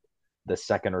being the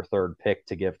second or third pick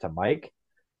to give to Mike,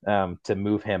 to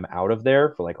move him out of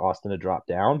there for like Austin to drop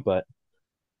down. But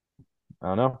I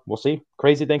don't know. We'll see.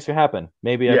 Crazy things can happen.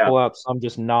 Maybe I Yeah. pull out some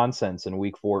just nonsense in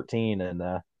week 14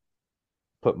 and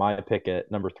put my pick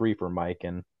at number 3 for Mike.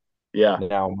 And Yeah.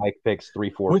 now Mike picks 3,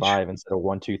 4, Which 5 instead of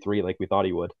 1, 2, 3 like we thought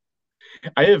he would.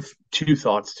 I have two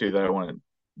thoughts too that I want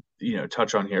to,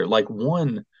 touch on here. Like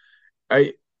one,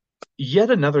 I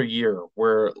yet another year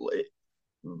where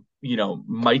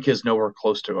Mike is nowhere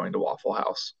close to going to Waffle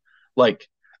House. Like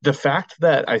the fact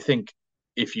that I think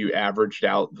if you averaged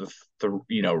out the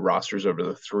rosters over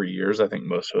the 3 years, I think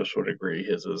most of us would agree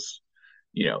his is,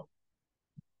 you know,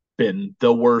 been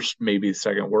the worst, maybe the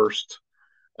second worst,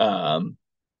 for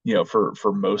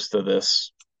most of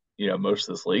this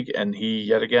league. And he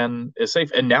yet again is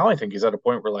safe. And now I think he's at a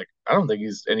point where like I don't think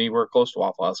he's anywhere close to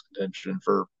Waffle House contention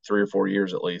for 3 or 4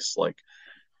 years at least. Like,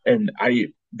 and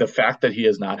the fact that he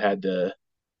has not had to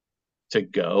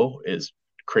go is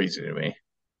crazy to me.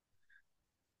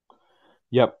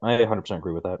 Yep, I 100%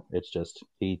 agree with that. It's just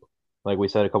like we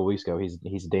said a couple weeks ago,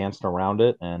 he's danced around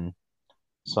it and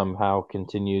somehow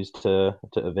continues to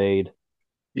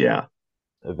Yeah.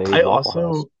 I evade Waffle House.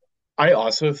 also I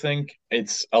also think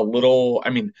it's a little, I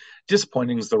mean,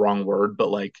 disappointing is the wrong word, but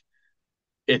like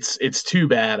it's too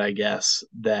bad, I guess,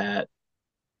 that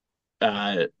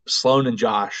Sloan and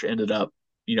Josh ended up,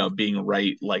 being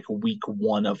right like week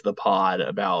one of the pod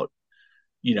about,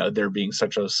 there being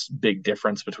such a big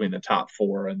difference between the top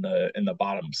four and the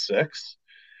bottom six.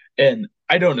 And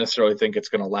I don't necessarily think it's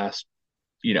going to last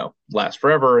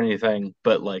forever or anything,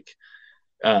 but like,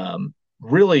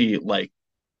 really, like,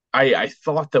 I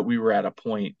thought that we were at a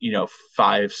point,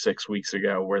 5, 6 weeks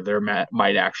ago where there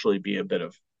might actually be a bit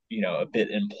of, a bit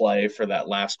in play for that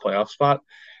last playoff spot.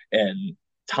 And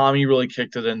Tommy really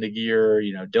kicked it into gear.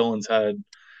 Dylan's had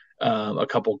a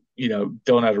couple,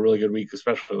 Dylan had a really good week,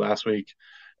 especially last week.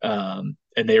 And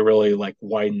they really like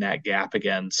widen that gap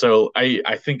again. So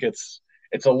I think it's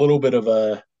a little bit of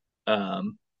a,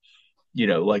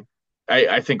 like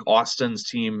I think Austin's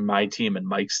team, my team, and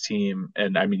Mike's team,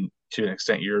 and I mean to an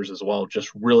extent yours as well, just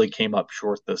really came up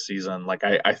short this season. Like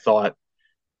I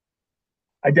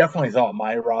definitely thought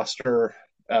my roster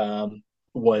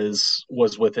was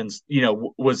within,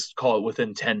 was call it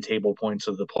within 10 table points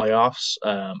of the playoffs.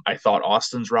 I thought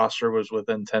Austin's roster was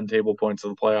within 10 table points of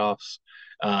the playoffs,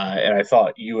 and I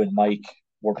thought you and Mike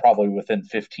were probably within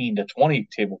 15 to 20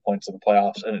 table points of the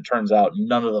playoffs. And it turns out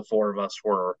none of the four of us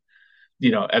were,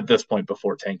 at this point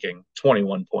before tanking,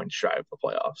 21 points shy of the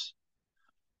playoffs.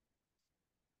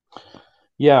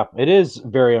 Yeah, it is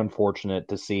very unfortunate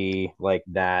to see like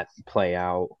that play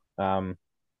out.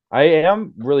 I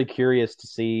am really curious to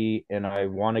see, and I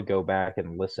want to go back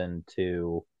and listen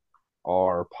to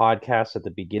our podcast at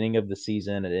the beginning of the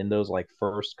season and in those like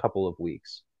first couple of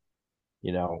weeks.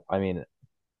 I mean,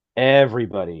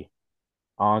 everybody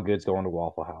on good's going to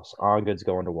Waffle House. On good's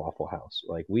going to Waffle House.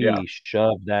 Like Yeah. we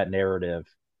shoved that narrative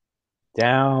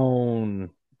down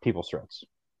people's throats.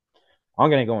 I'm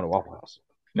gonna go into Waffle House.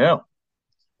 No,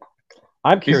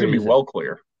 I'm he's gonna be curious well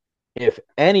clear. if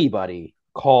anybody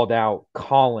called out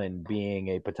Colin being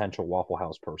a potential Waffle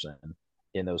House person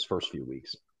in those first few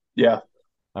weeks. Yeah.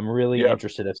 I'm really Yeah.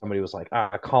 interested if somebody was like,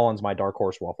 Colin's my dark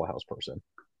horse Waffle House person.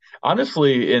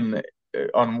 Honestly, in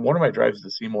on one of my drives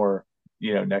to Seymour,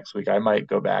 next week, I might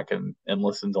go back and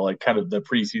listen to like kind of the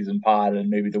preseason pod and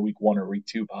maybe the week 1 or week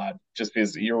 2 pod, just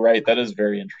because you're right, that is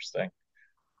very interesting.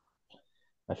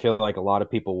 I feel like a lot of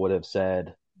people would have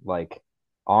said like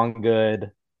on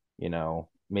good,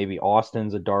 maybe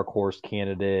Austin's a dark horse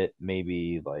candidate,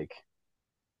 maybe like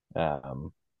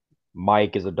um,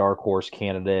 Mike is a dark horse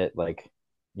candidate. Like,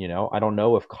 I don't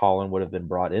know if Colin would have been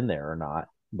brought in there or not,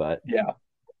 but Yeah.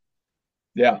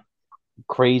 Yeah.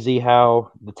 crazy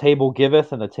how the table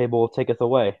giveth and the table taketh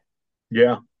away.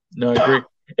 Yeah. No, I agree.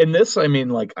 In this, I mean,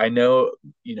 like I know,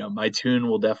 my tune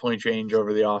will definitely change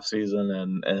over the off season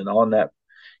and on that,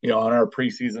 on our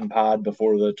preseason pod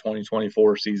before the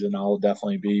 2024 season, I'll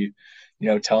definitely be,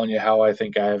 telling you how I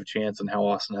think I have a chance and how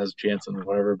Austin has a chance and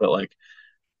whatever. But like,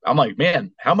 I'm like,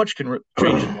 man, how much can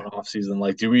change in one off season?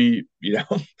 Like, do we,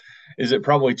 is it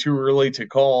probably too early to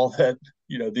call that,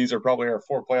 these are probably our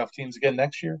 4 playoff teams again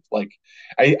next year? Like,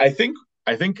 I think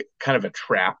kind of a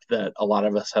trap that a lot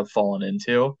of us have fallen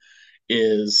into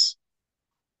is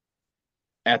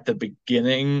at the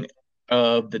beginning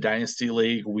of the Dynasty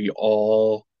League, we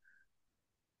all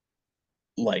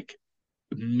like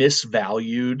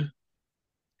misvalued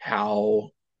how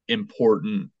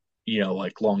important,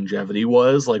 like longevity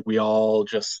was. Like we all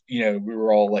just, we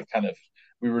were all like kind of,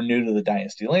 we were new to the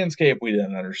dynasty landscape. We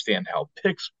didn't understand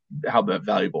how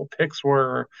valuable picks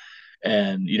were.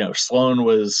 And, Sloan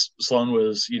was,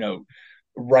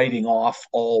 writing off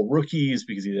all rookies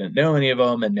because he didn't know any of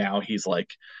them. And now he's like,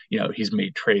 he's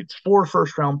made trades for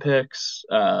first round picks.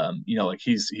 Like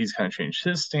he's kind of changed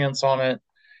his stance on it.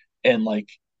 And like,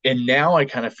 and now I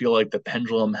kind of feel like the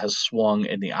pendulum has swung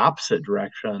in the opposite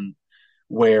direction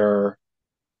where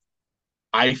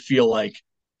I feel like,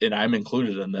 and I'm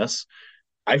included in this,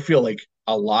 I feel like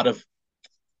a lot of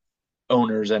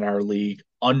owners in our league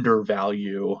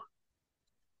undervalue,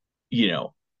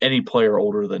 any player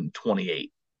older than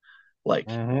 28. Like,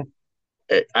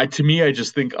 Mm-hmm. to me, I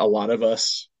just think a lot of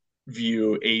us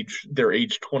view their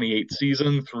age 28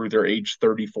 season through their age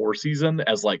 34 season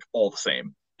as like all the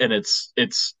same. And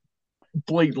it's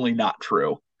blatantly not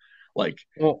true. Like,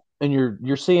 Well, and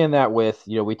you're seeing that with,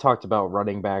 we talked about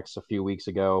running backs a few weeks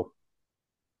ago.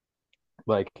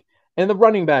 Like, and the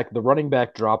running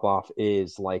back drop off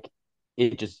is like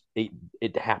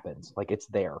it happens. Like it's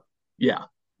there, yeah,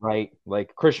 right?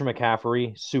 Like Christian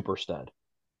McCaffrey, super stud.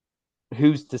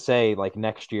 Who's to say like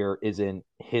next year isn't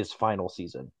his final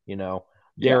season? yeah,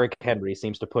 Derrick Henry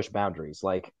seems to push boundaries.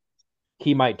 Like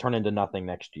he might turn into nothing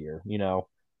next year,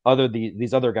 other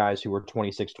these other guys who are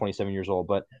 26, 27 years old.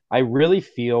 But I really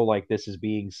feel like this is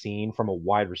being seen from a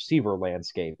wide receiver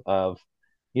landscape of,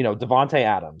 Devontae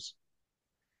Adams,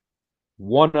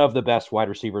 one of the best wide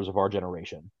receivers of our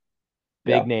generation,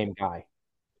 yeah, big name guy.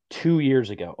 2 years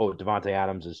ago, Devontae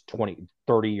Adams is 20,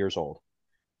 30 years old.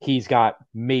 He's got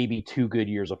maybe 2 good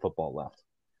years of football left.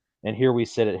 And here we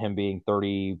sit at him being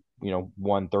 30,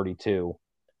 132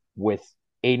 with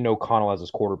Aiden O'Connell as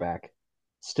his quarterback,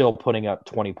 still putting up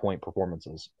 20-point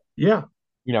performances. yeah,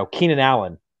 Keenan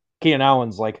Allen. Keenan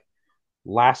Allen's like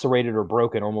lacerated or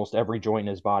broken almost every joint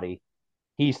in his body.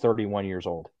 He's 31 years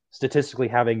old, statistically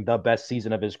having the best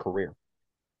season of his career.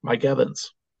 Mike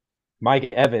Evans.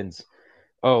 Mike Evans,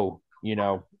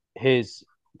 his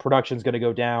production's going to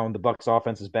go down. The Bucks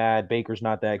offense is bad. Baker's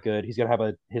not that good. He's going to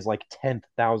have his like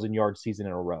 10,000 yard season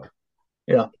in a row.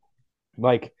 Yeah,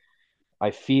 Like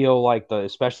I feel like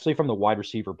especially from the wide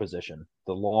receiver position,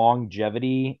 the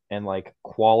longevity and like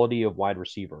quality of wide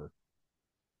receiver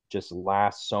just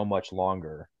lasts so much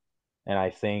longer. And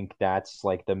I think that's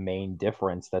like the main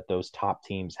difference that those top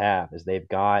teams have is they've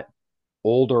got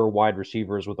older wide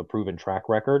receivers with a proven track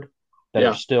record that are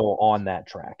yeah, still on that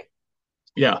track.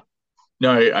 yeah.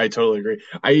 No, I totally agree.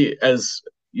 As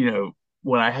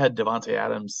when I had Devonte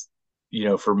Adams,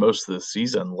 for most of the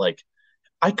season, like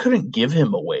I couldn't give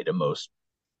him away to most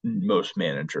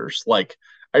managers. Like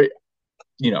I,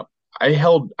 you know, I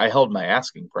held my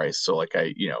asking price. So like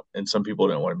and some people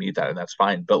didn't want to meet that, and that's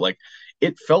fine. But like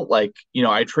it felt like,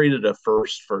 I traded a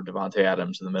first for Devonte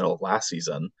Adams in the middle of last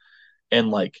season,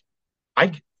 and like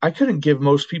I couldn't give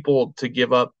most people to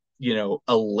give up,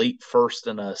 a late first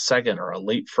and a second or a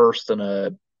late first and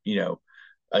a,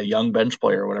 a young bench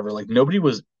player or whatever. Like nobody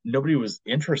was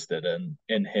interested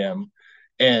in him.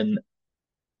 And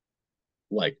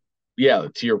like, yeah,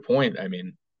 to your point, I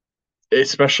mean,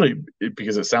 especially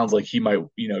because it sounds like he might,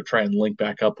 try and link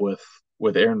back up with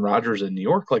Aaron Rodgers in New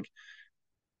York. Like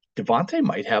Devontae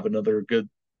might have another good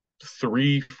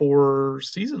 3, 4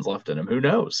 seasons left in him. Who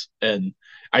knows? And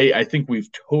I think we've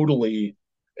totally,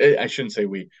 I shouldn't say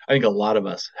we, I think a lot of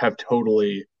us have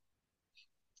totally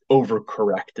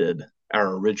overcorrected our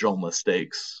original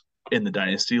mistakes in the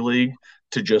Dynasty League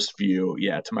to just view,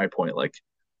 yeah, to my point, like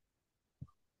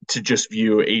to just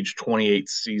view age 28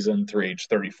 season through age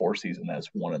 34 season as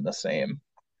one and the same.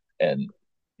 And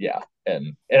yeah,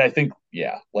 and I think,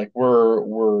 yeah, like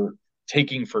we're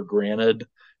taking for granted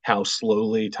how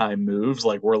slowly time moves.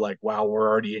 Like we're like, wow, we're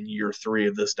already in year 3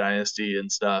 of this dynasty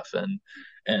and stuff. And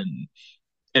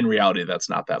in reality, that's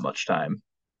not that much time.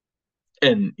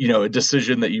 And a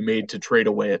decision that you made to trade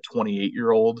away a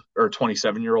 28-year-old or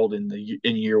 27-year-old in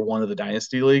year 1 of the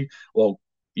dynasty league, well,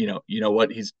 you know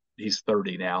what, he's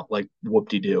 30 now. Like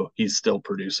whoop-de-doo, he's still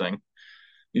producing.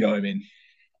 You know what I mean?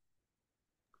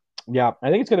 Yeah,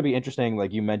 I think it's going to be interesting,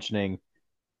 like you mentioning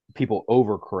people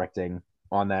overcorrecting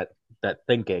on that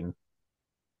thinking.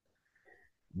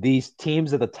 These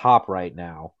teams at the top right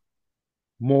now,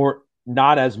 more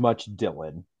not as much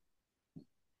Dylan,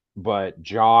 but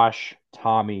Josh,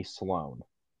 Tommy, Sloan,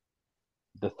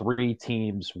 the three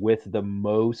teams with the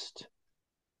most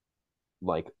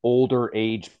like older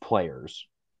age players.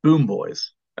 Boom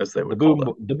boys, as they would call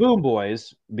them. The boom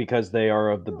boys, because they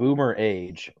are of the boomer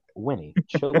age. Winnie,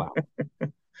 chill out.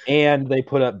 And they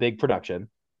put up big production.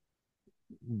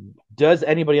 Does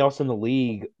anybody else in the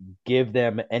league give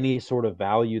them any sort of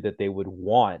value that they would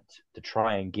want to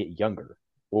try and get younger?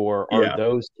 Or are Yeah,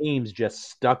 those teams just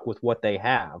stuck with what they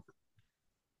have?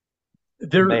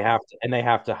 they're They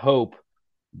have to hope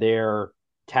their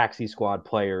taxi squad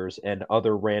players and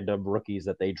other random rookies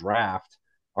that they draft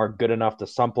are good enough to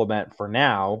supplement for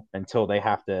now until they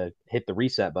have to hit the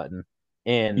reset button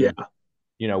yeah,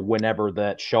 in whenever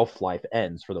that shelf life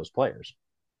ends for those players.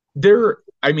 they're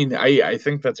I mean, I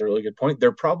think that's a really good point.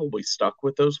 They're probably stuck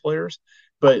with those players,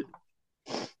 but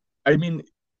I mean,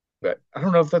 I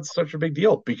don't know if that's such a big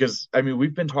deal because I mean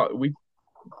we've been talking we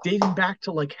dating back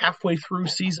to like halfway through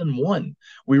season 1,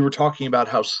 we were talking about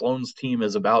how Sloan's team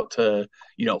is about to,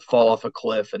 fall off a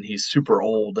cliff and he's super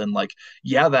old. And like,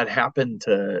 yeah, that happened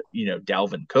to,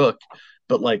 Dalvin Cook,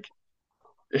 but like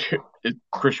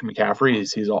Christian McCaffrey,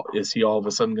 is he all of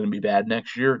a sudden going to be bad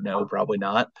next year? No, probably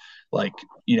not. Like,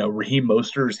 Raheem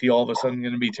Mostert, is he all of a sudden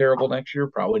going to be terrible next year?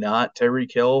 Probably not.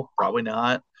 Tyreek Hill, probably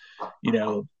not.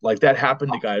 Like that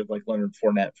happened to guys like Leonard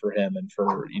Fournette for him and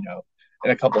for,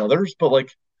 and a couple others. But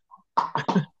like,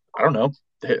 I don't know.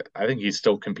 I think he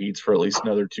still competes for at least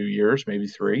another 2 years, maybe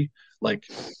 3. Like,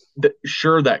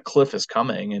 sure, that cliff is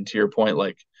coming. And to your point,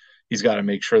 like, he's got to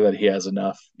make sure that he has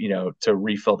enough, to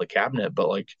refill the cabinet. But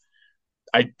like,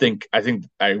 I think I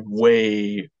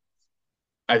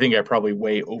probably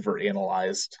way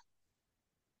overanalyzed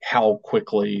how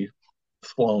quickly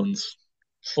Sloan's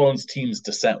Sloan's team's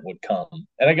descent would come.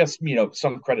 And I guess,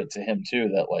 some credit to him too,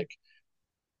 that like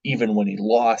even when he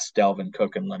lost Dalvin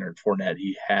Cook and Leonard Fournette,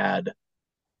 he had,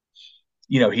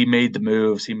 he made the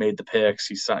moves, he made the picks,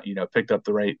 he saw, picked up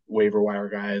the right waiver wire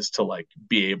guys to like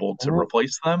be able to Mhm.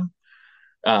 replace them,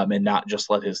 and not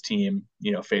just let his team,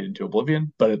 fade into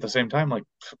oblivion. But at the same time, like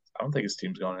I don't think his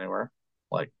team's going anywhere.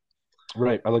 Like,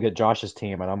 Right. I look at Josh's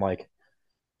team and I'm like,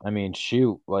 I mean,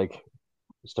 shoot, like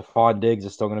Stephon Diggs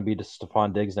is still going to be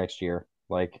Stephon Diggs next year.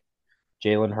 Like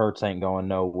Jalen Hurts ain't going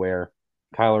nowhere.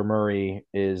 Kyler Murray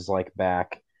is like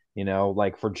back.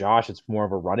 Like for Josh, it's more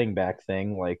of a running back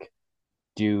thing. Like,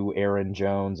 do Aaron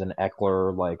Jones and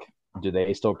Eckler, like, do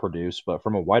they still produce? But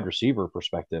from a wide receiver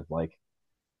perspective, like,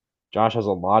 Josh has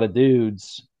a lot of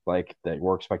dudes like that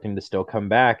we're expecting to still come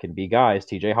back and be guys.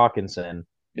 TJ Hawkinson,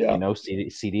 yeah,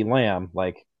 CD Lamb,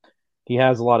 like he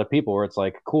has a lot of people where it's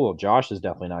like, cool, Josh is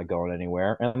definitely not going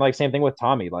anywhere. And like same thing with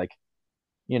Tommy, like,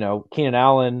 Keenan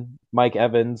Allen, Mike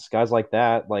Evans, guys like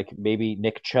that, like maybe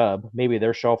Nick Chubb, maybe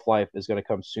their shelf life is going to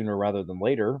come sooner rather than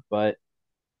later. But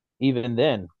even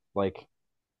then, like,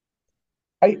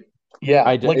 I yeah,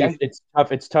 like I it's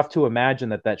tough. It's tough to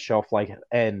imagine that shelf life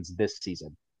ends this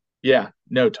season. yeah,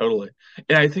 no, totally.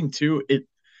 And I think too, it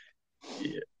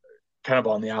kind of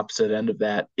on the opposite end of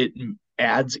that, it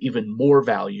adds even more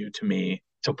value to me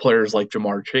to players like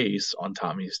Ja'Marr Chase on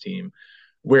Tommy's team,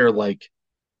 where like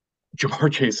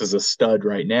Ja'Marr Chase is a stud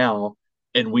right now,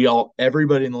 and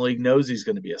everybody in the league knows he's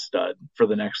going to be a stud for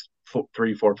the next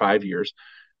 3, 4, 5 years.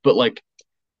 But like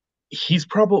he's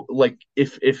probably like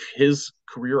if his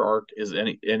career arc is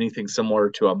anything similar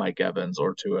to a Mike Evans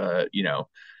or to a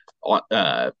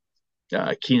uh,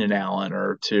 Keenan Allen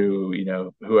or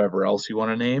to whoever else you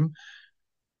want to name,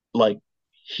 like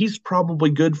he's probably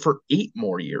good for 8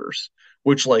 more years,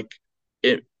 which like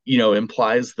it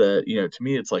implies that to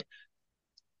me it's like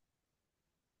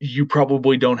you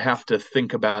probably don't have to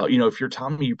think about, if you're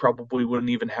Tommy, you probably wouldn't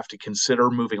even have to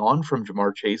consider moving on from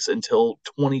Jamar Chase until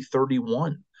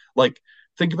 2031. Like,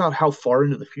 think about how far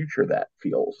into the future that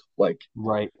feels. Like,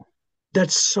 Right.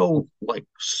 that's so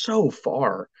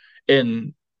far.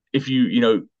 And if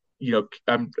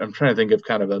I'm trying to think of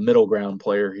kind of a middle ground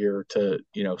player here to,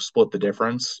 split the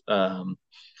difference. Let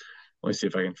me see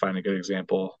if I can find a good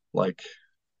example. Like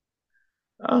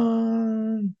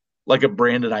a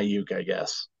Brandon Ayuk, I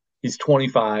guess. He's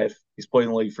 25. He's played in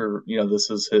the league for, this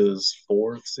is his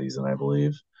fourth season, I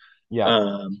believe.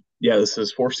 Yeah. Yeah, this is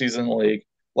his fourth season in the league.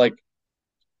 Like,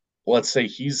 let's say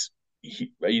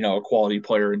a quality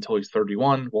player until he's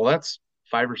 31. Well, that's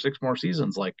 5 or 6 more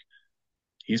seasons. Like,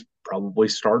 he's probably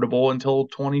startable until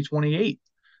 2028.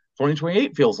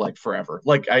 2028 feels like forever.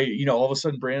 Like, all of a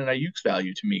sudden, Brandon Ayuk's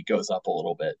value to me goes up a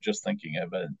little bit just thinking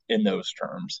of it in those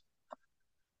terms.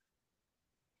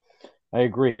 I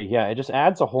agree. Yeah, it just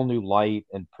adds a whole new light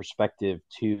and perspective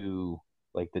to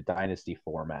like the dynasty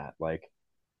format. Like,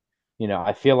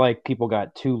 I feel like people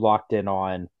got too locked in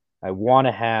on I want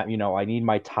to have, I need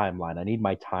my timeline. I need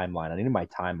my timeline. I need my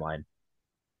timeline.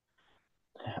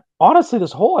 Honestly,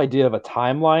 this whole idea of a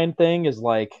timeline thing is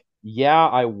like, yeah,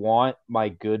 I want my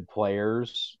good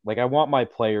players. Like I want my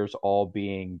players all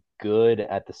being good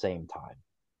at the same time,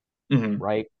 Mm-hmm.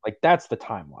 right? Like that's the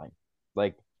timeline.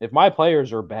 Like if my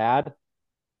players are bad,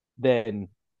 then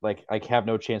like I have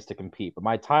no chance to compete. But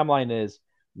my timeline is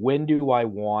when do I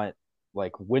want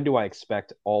when do I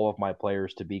expect all of my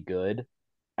players to be good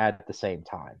at the same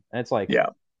time? And it's like, Yeah.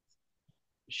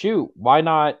 shoot, why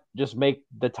not just make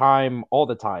the time all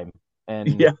the time and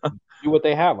Yeah. do what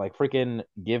they have? Like freaking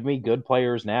give me good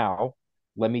players now.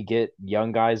 Let me get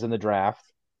young guys in the draft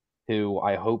who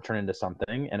I hope turn into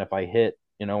something. And if I hit,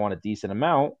 on a decent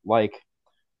amount, like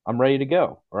I'm ready to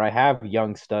go. Or I have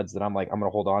young studs that I'm like, I'm going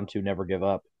to hold on to, never give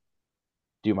up,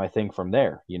 do my thing from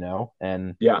there.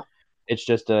 And Yeah. it's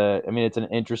just I mean, it's an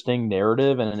interesting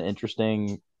narrative and an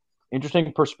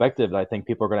interesting perspective that I think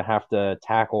people are going to have to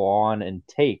tackle on and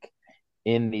take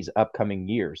in these upcoming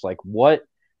years. Like, what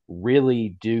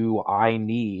really do I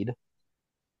need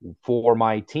for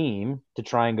my team to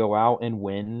try and go out and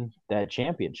win that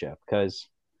championship? Because,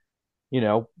 you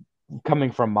know,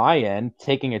 coming from my end,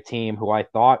 taking a team who I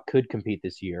thought could compete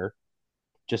this year,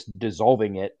 just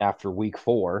dissolving it after week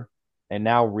 4, and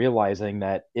now realizing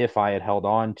that if I had held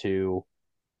on to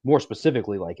more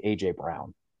specifically like AJ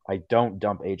Brown, I don't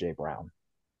dump AJ Brown.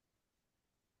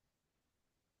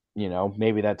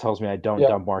 Maybe that tells me I don't Yeah.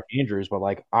 dump Mark Andrews, but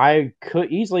like I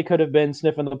could have been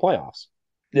sniffing the playoffs,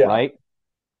 Yeah. right?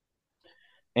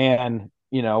 And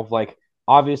like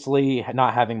obviously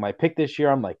not having my pick this year,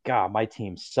 I'm like, God, my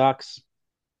team sucks,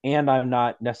 and I'm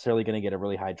not necessarily going to get a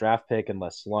really high draft pick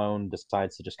unless Sloan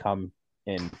decides to just come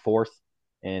in fourth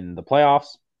in the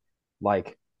playoffs.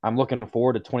 Like I'm looking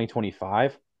forward to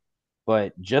 2025,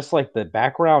 but just like the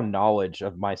background knowledge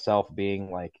of myself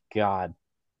being like, God,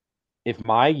 if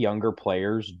my younger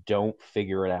players don't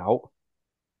figure it out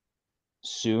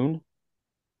soon,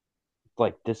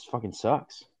 like this fucking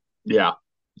sucks. Yeah.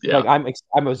 Like Yeah.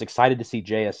 I was excited to see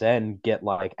JSN get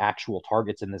like actual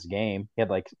targets in this game. He had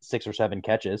like 6 or 7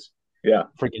 catches. Yeah.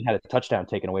 Freaking had a touchdown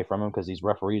taken away from him because these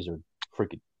referees are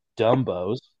freaking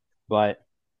dumbos. But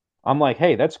I'm like,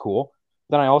 hey, that's cool.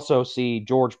 Then I also see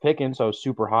George Pickens, who I was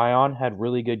super high on, had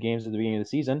really good games at the beginning of the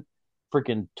season,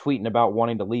 freaking tweeting about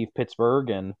wanting to leave Pittsburgh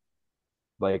and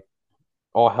like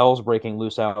all hell's breaking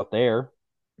loose out there.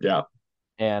 Yeah.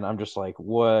 And I'm just like,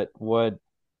 what?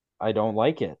 I don't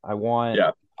like it.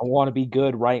 Yeah. I want to be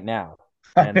good right now.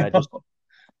 And I just,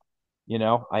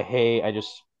 I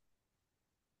just,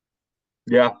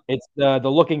 Yeah. it's the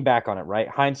looking back on it, right?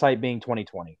 Hindsight being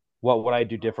 2020. What would I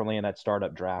do differently in that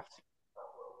startup draft?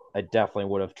 I definitely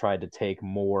would have tried to take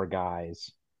more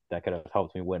guys that could have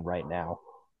helped me win right now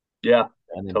Yeah.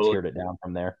 and then Totally. tiered it down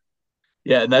from there.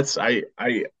 Yeah. And that's,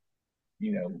 you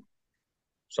know,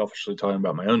 selfishly talking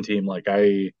about my own team, like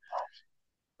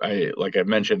like I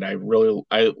mentioned, I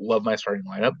love my starting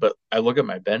lineup, but I look at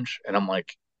my bench and I'm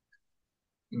like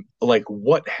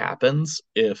what happens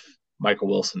if Michael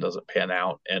Wilson doesn't pan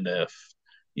out and if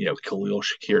Khalil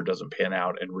Shakir doesn't pan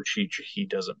out and Rashid Shaheed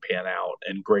doesn't pan out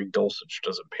and Greg Dulcich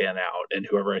doesn't pan out and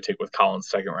whoever I take with Collins'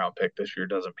 second round pick this year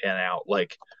doesn't pan out.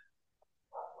 Like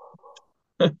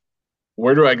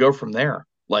where do I go from there?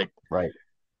 Like, Right.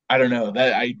 I don't know.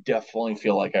 That I definitely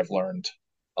feel like I've learned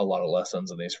a lot of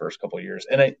lessons in these first couple of years.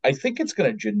 And I think it's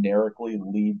going to generically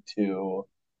lead to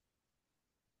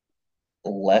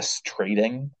less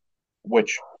trading,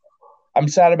 which I'm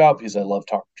sad about because I love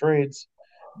talking trades.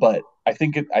 But I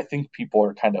think people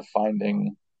are kind of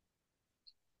finding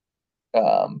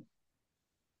um,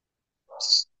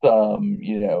 some,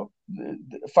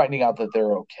 finding out that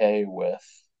they're okay with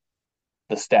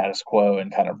the status quo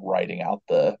and kind of riding out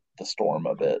the storm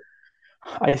a bit.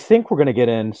 I think we're going to get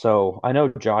in. So I know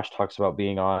Josh talks about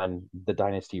being on the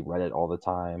Dynasty Reddit all the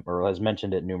time, or has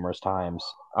mentioned it numerous times.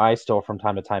 I still, from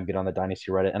time to time, get on the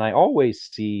Dynasty Reddit, and I always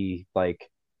see like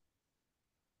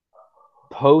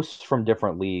posts from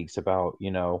different leagues about,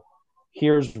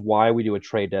 here's why we do a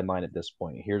trade deadline at this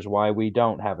point. Here's why we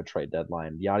don't have a trade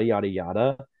deadline, yada, yada,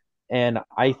 yada. And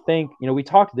I think, we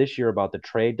talked this year about the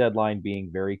trade deadline being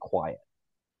very quiet.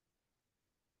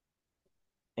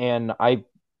 And I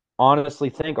honestly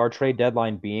think our trade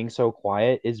deadline being so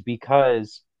quiet is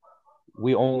because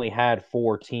we only had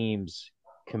four teams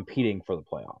competing for the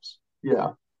playoffs,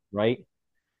 Yeah, right?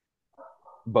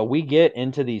 But we get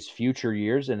into these future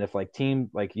years, and if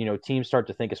teams start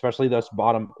to think, especially those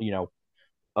bottom,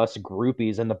 us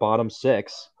groupies in the bottom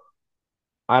six,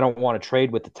 I don't want to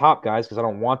trade with the top guys because I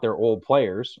don't want their old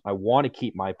players. I want to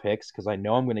keep my picks because I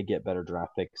know I'm going to get better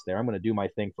draft picks there. I'm going to do my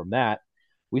thing from that.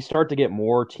 We start to get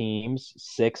more teams,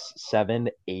 6, 7,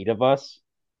 8 of us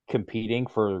competing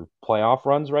for playoff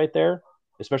runs right there,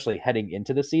 especially heading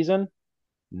into the season.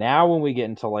 Now, when we get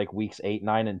into like weeks 8,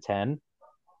 9, and 10,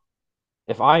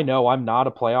 if I know I'm not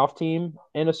a playoff team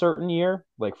in a certain year,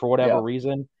 like for whatever yeah,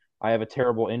 reason, I have a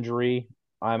terrible injury,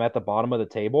 I'm at the bottom of the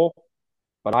table,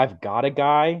 but I've got a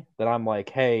guy that I'm like,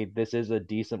 hey, this is a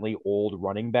decently old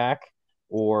running back,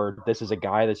 or this is a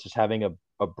guy that's just having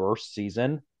a burst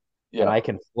season, and yeah, I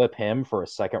can flip him for a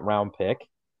second round pick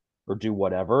or do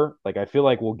whatever. Like, I feel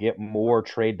like we'll get more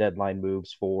trade deadline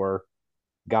moves for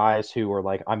guys who are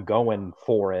like, I'm going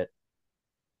for it.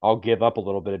 I'll give up a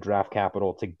little bit of draft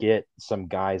capital to get some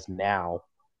guys now,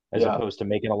 as yeah, opposed to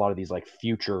making a lot of these like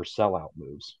future sellout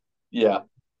moves. yeah.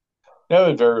 No,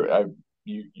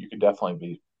 you could definitely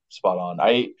be spot on.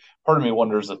 Part of me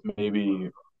wonders if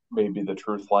maybe the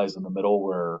truth lies in the middle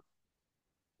where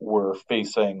we're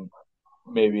facing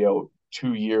maybe a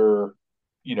 2 year,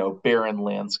 barren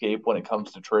landscape when it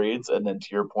comes to trades, and then to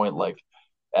your point, like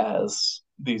as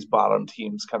these bottom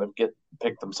teams kind of get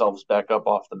pick themselves back up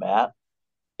off the mat,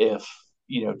 if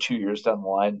 2 years down the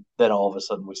line, then all of a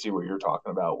sudden we see what you're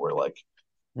talking about, where like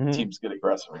Mm-hmm. teams get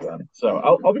aggressive again. So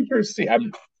I'll be curious to see.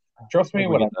 Trust I me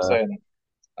think we when get I'm saying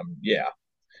yeah,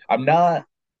 I'm not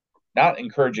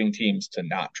encouraging teams to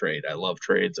not trade. I love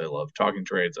trades. I love talking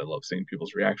trades. I love seeing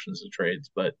people's reactions to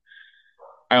trades. But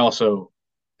I also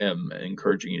am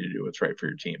encouraging you to do what's right for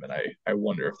your team. And I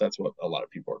wonder if that's what a lot of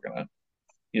people are going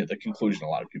to, the conclusion a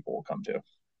lot of people will come to.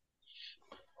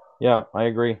 Yeah, I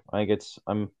agree.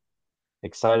 I'm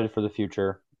excited for the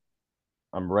future.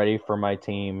 I'm ready for my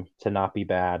team to not be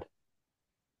bad.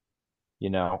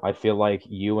 I feel like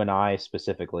you and I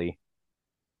specifically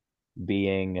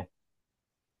being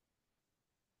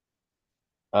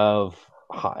of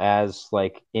as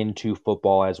like into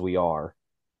football as we are,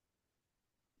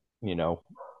 you know,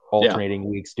 Yeah. alternating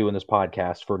weeks doing this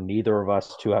podcast for neither of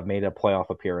us to have made a playoff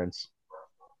appearance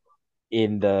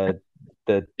in the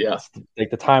Yeah. like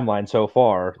the timeline so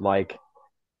far, like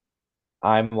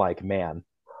I'm like, man,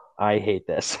 I hate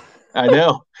this. I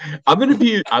know. I'm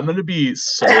gonna be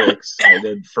so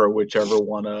excited for whichever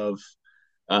one of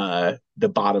the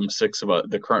bottom six of us,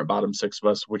 the current bottom six of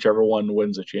us, whichever one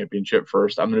wins a championship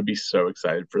first. I'm gonna be so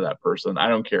excited for that person. I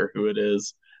don't care who it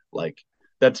is. Like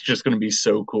that's just gonna be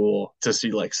so cool to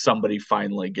see like somebody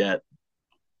finally get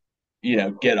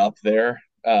up there.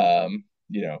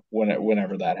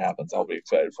 Whenever that happens, I'll be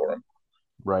excited for him.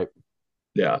 Right.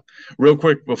 Yeah. Real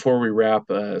quick before we wrap,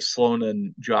 Sloan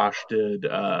and Josh did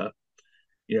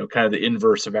kind of the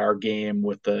inverse of our game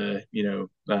with the,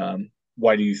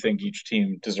 why do you think each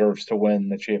team deserves to win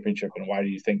the championship and why do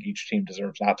you think each team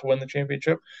deserves not to win the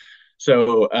championship?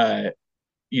 So,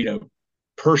 you know,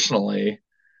 personally,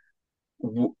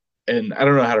 and I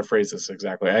don't know how to phrase this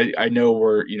exactly. I know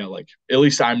we're, like at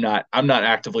least I'm not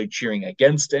actively cheering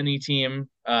against any team,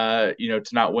 to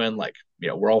not win. Like,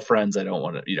 we're all friends. I don't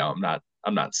want to,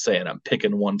 I'm not saying I'm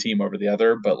picking one team over the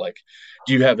other, but like,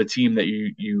 do you have a team that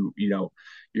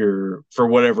you're for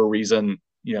whatever reason,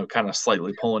 kind of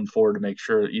slightly pulling for to make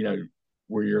sure,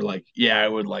 where you're like, yeah,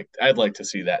 I'd like to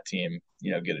see that team,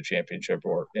 get a championship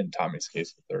or in Tommy's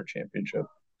case, the third championship.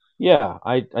 Yeah,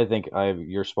 I think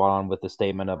you're spot on with the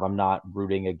statement of I'm not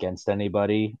rooting against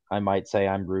anybody. I might say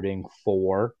I'm rooting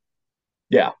for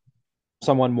Yeah,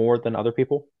 someone more than other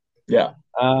people. yeah,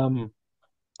 Um,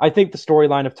 I think the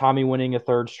storyline of Tommy winning a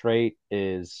third straight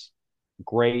is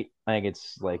great. I think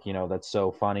it's like, that's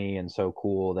so funny and so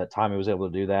cool that Tommy was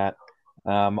able to do that.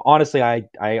 Honestly, I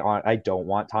don't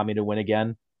want Tommy to win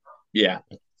again. yeah,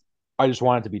 I just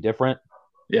want it to be different.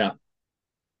 yeah,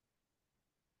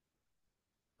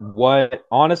 What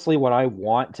I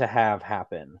want to have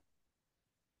happen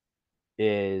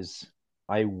is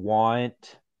I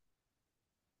want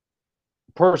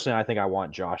personally, I think I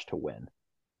want Josh to win.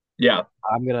 yeah,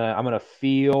 I'm gonna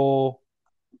feel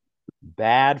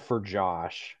bad for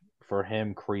Josh for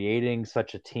him creating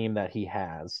such a team that he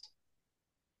has.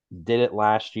 Did it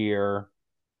last year,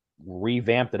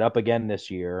 revamped it up again this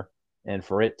year, and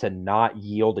for it to not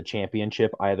yield a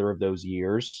championship either of those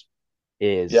years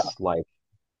yeah, is like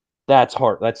that's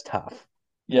hard. That's tough,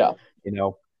 yeah. you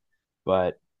know.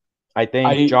 But I think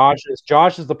I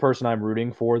Josh is the person I'm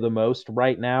rooting for the most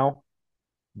right now.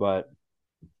 But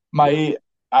my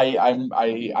I'm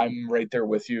right there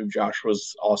with you. Josh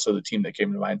was also the team that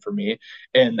came to mind for me,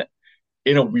 and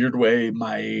in a weird way,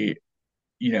 my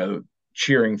you know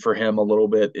cheering for him a little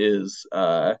bit is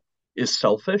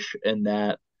selfish in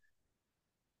that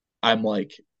I'm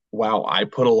like, wow, I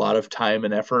put a lot of time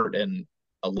and effort and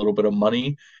a little bit of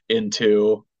money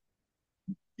into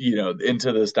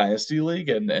into this dynasty league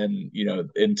and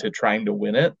into trying to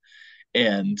win it.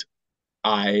 And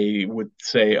I would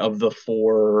say of the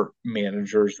four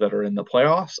managers that are in the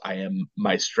playoffs, I am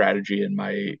my strategy and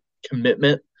my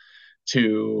commitment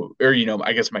to, or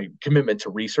I guess my commitment to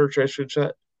research, I should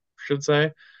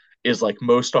say, is like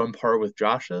most on par with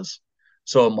Josh's.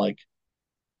 So I'm like,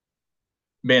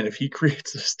 man, if he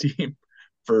creates this team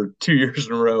for 2 years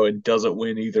in a row and doesn't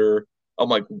win either, I'm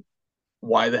like,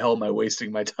 why the hell am I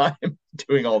wasting my time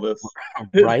doing all this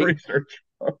right, research?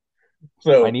 I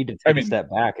So, need to I take a mean, step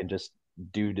back and just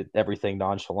do everything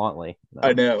nonchalantly.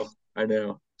 I No. know, I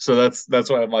know. So that's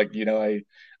why I'm like,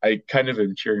 I kind of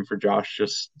am cheering for Josh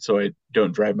just so I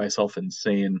don't drive myself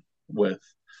insane with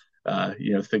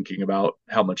thinking about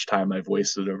how much time I've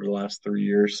wasted over the last 3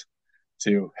 years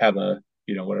to have a,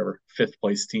 whatever, fifth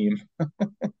place team.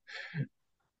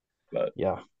 But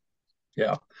Yeah.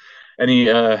 yeah.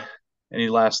 Any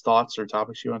last thoughts or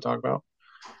topics you want to talk about?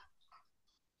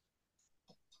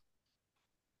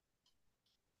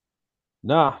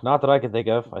 Nah, not that I can think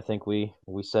of. I think we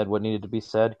said what needed to be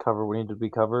said, covered what needed to be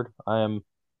covered. I am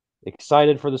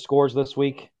excited for the scores this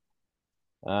week,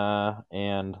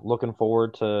 and looking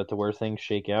forward to where things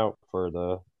shake out for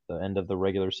the end of the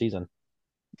regular season.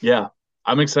 Yeah.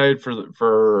 I'm excited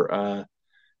for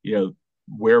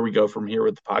where we go from here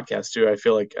with the podcast too. I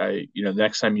feel like the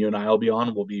next time you and I will be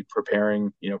on, we'll be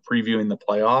preparing, previewing the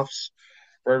playoffs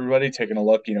for everybody, taking a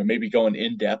look, maybe going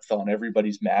in depth on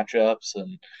everybody's matchups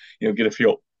and, get a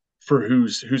feel for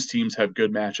whose teams have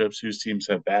good matchups, whose teams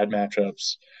have bad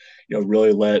matchups. Really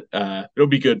it'll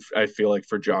be good, I feel like,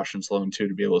 for Josh and Sloan too,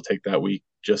 to be able to take that week,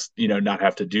 just, not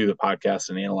have to do the podcast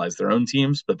and analyze their own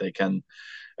teams, but they can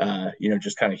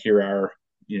just kind of hear our,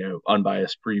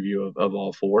 unbiased preview of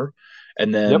all four.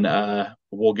 And then Yep.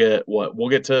 we'll get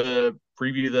to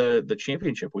preview the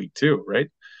championship week too, right?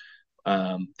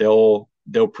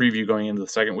 They'll preview going into the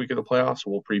second week of the playoffs.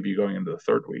 We'll preview going into the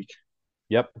third week.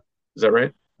 Yep. Is that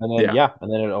right? And then Yeah. yeah,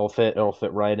 and then it'll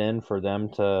fit right in for them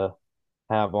to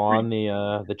have on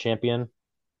the champion.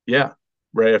 Yeah.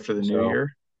 Right after the new So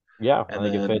year. yeah, I And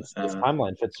think it then fits. This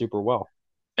timeline fits super well.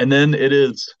 it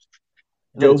is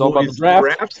And then go it's all about the boys draft.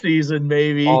 draft season,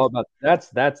 maybe. All about that's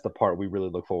the part we really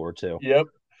look forward to. Yep.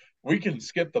 We can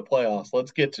skip the playoffs.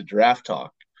 Let's get to draft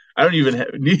talk. I don't even have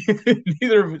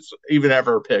neither of us even have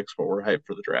our picks, but we're hyped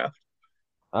for the draft.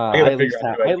 I got to figure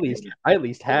out who I can get I at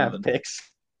least at have 11.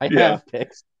 picks. I Yeah, have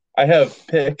picks. I have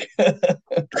pick.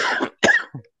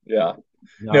 Yeah.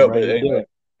 No, I'm No, but ready to do anyway, it.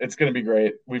 it's going to be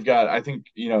great. I think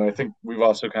we've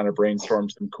also kind of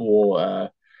brainstormed some cool,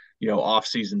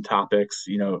 off-season topics.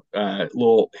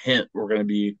 Little hint, we're going to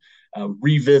be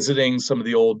revisiting some of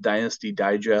the old Dynasty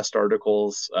Digest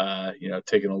articles.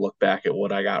 Taking a look back at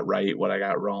what I got right, what I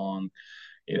got wrong.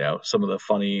 Some of the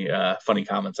funny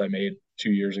comments I made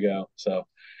 2 years ago. So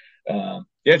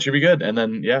yeah, it should be good. And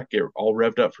then yeah, get all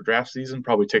revved up for draft season.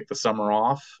 Probably take the summer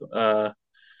off.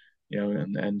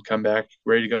 And come back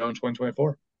ready to go in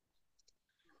 2024.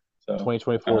 So,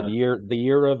 2024, the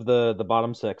year of the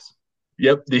bottom six.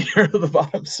 yep, the year of the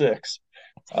bottom six.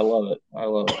 I love it. I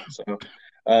love it. So,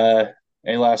 uh,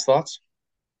 any last thoughts?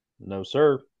 No,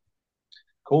 sir.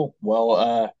 Cool.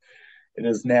 Well, it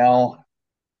is now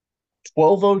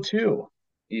 12:02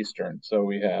 Eastern. So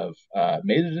we have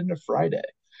made it into Friday.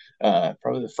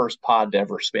 Probably the first pod to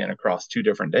ever span across 2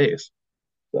 different days.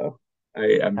 So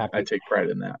I Happy, take pride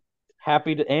in that.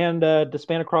 happy to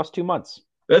span across 2 months.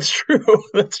 That's true.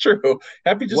 That's true.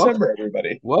 Happy Welcome, December,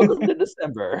 everybody. welcome to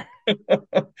December.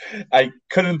 I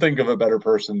couldn't think of a better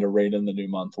person to rate in the new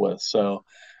month with. So,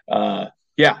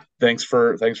 yeah, thanks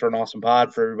for an awesome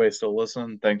pod for everybody still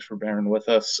listening. Thanks for bearing with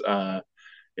us.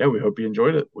 Yeah, we hope you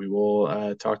enjoyed it. We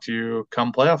will talk to you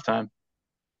come playoff time.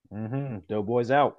 Doughboys out.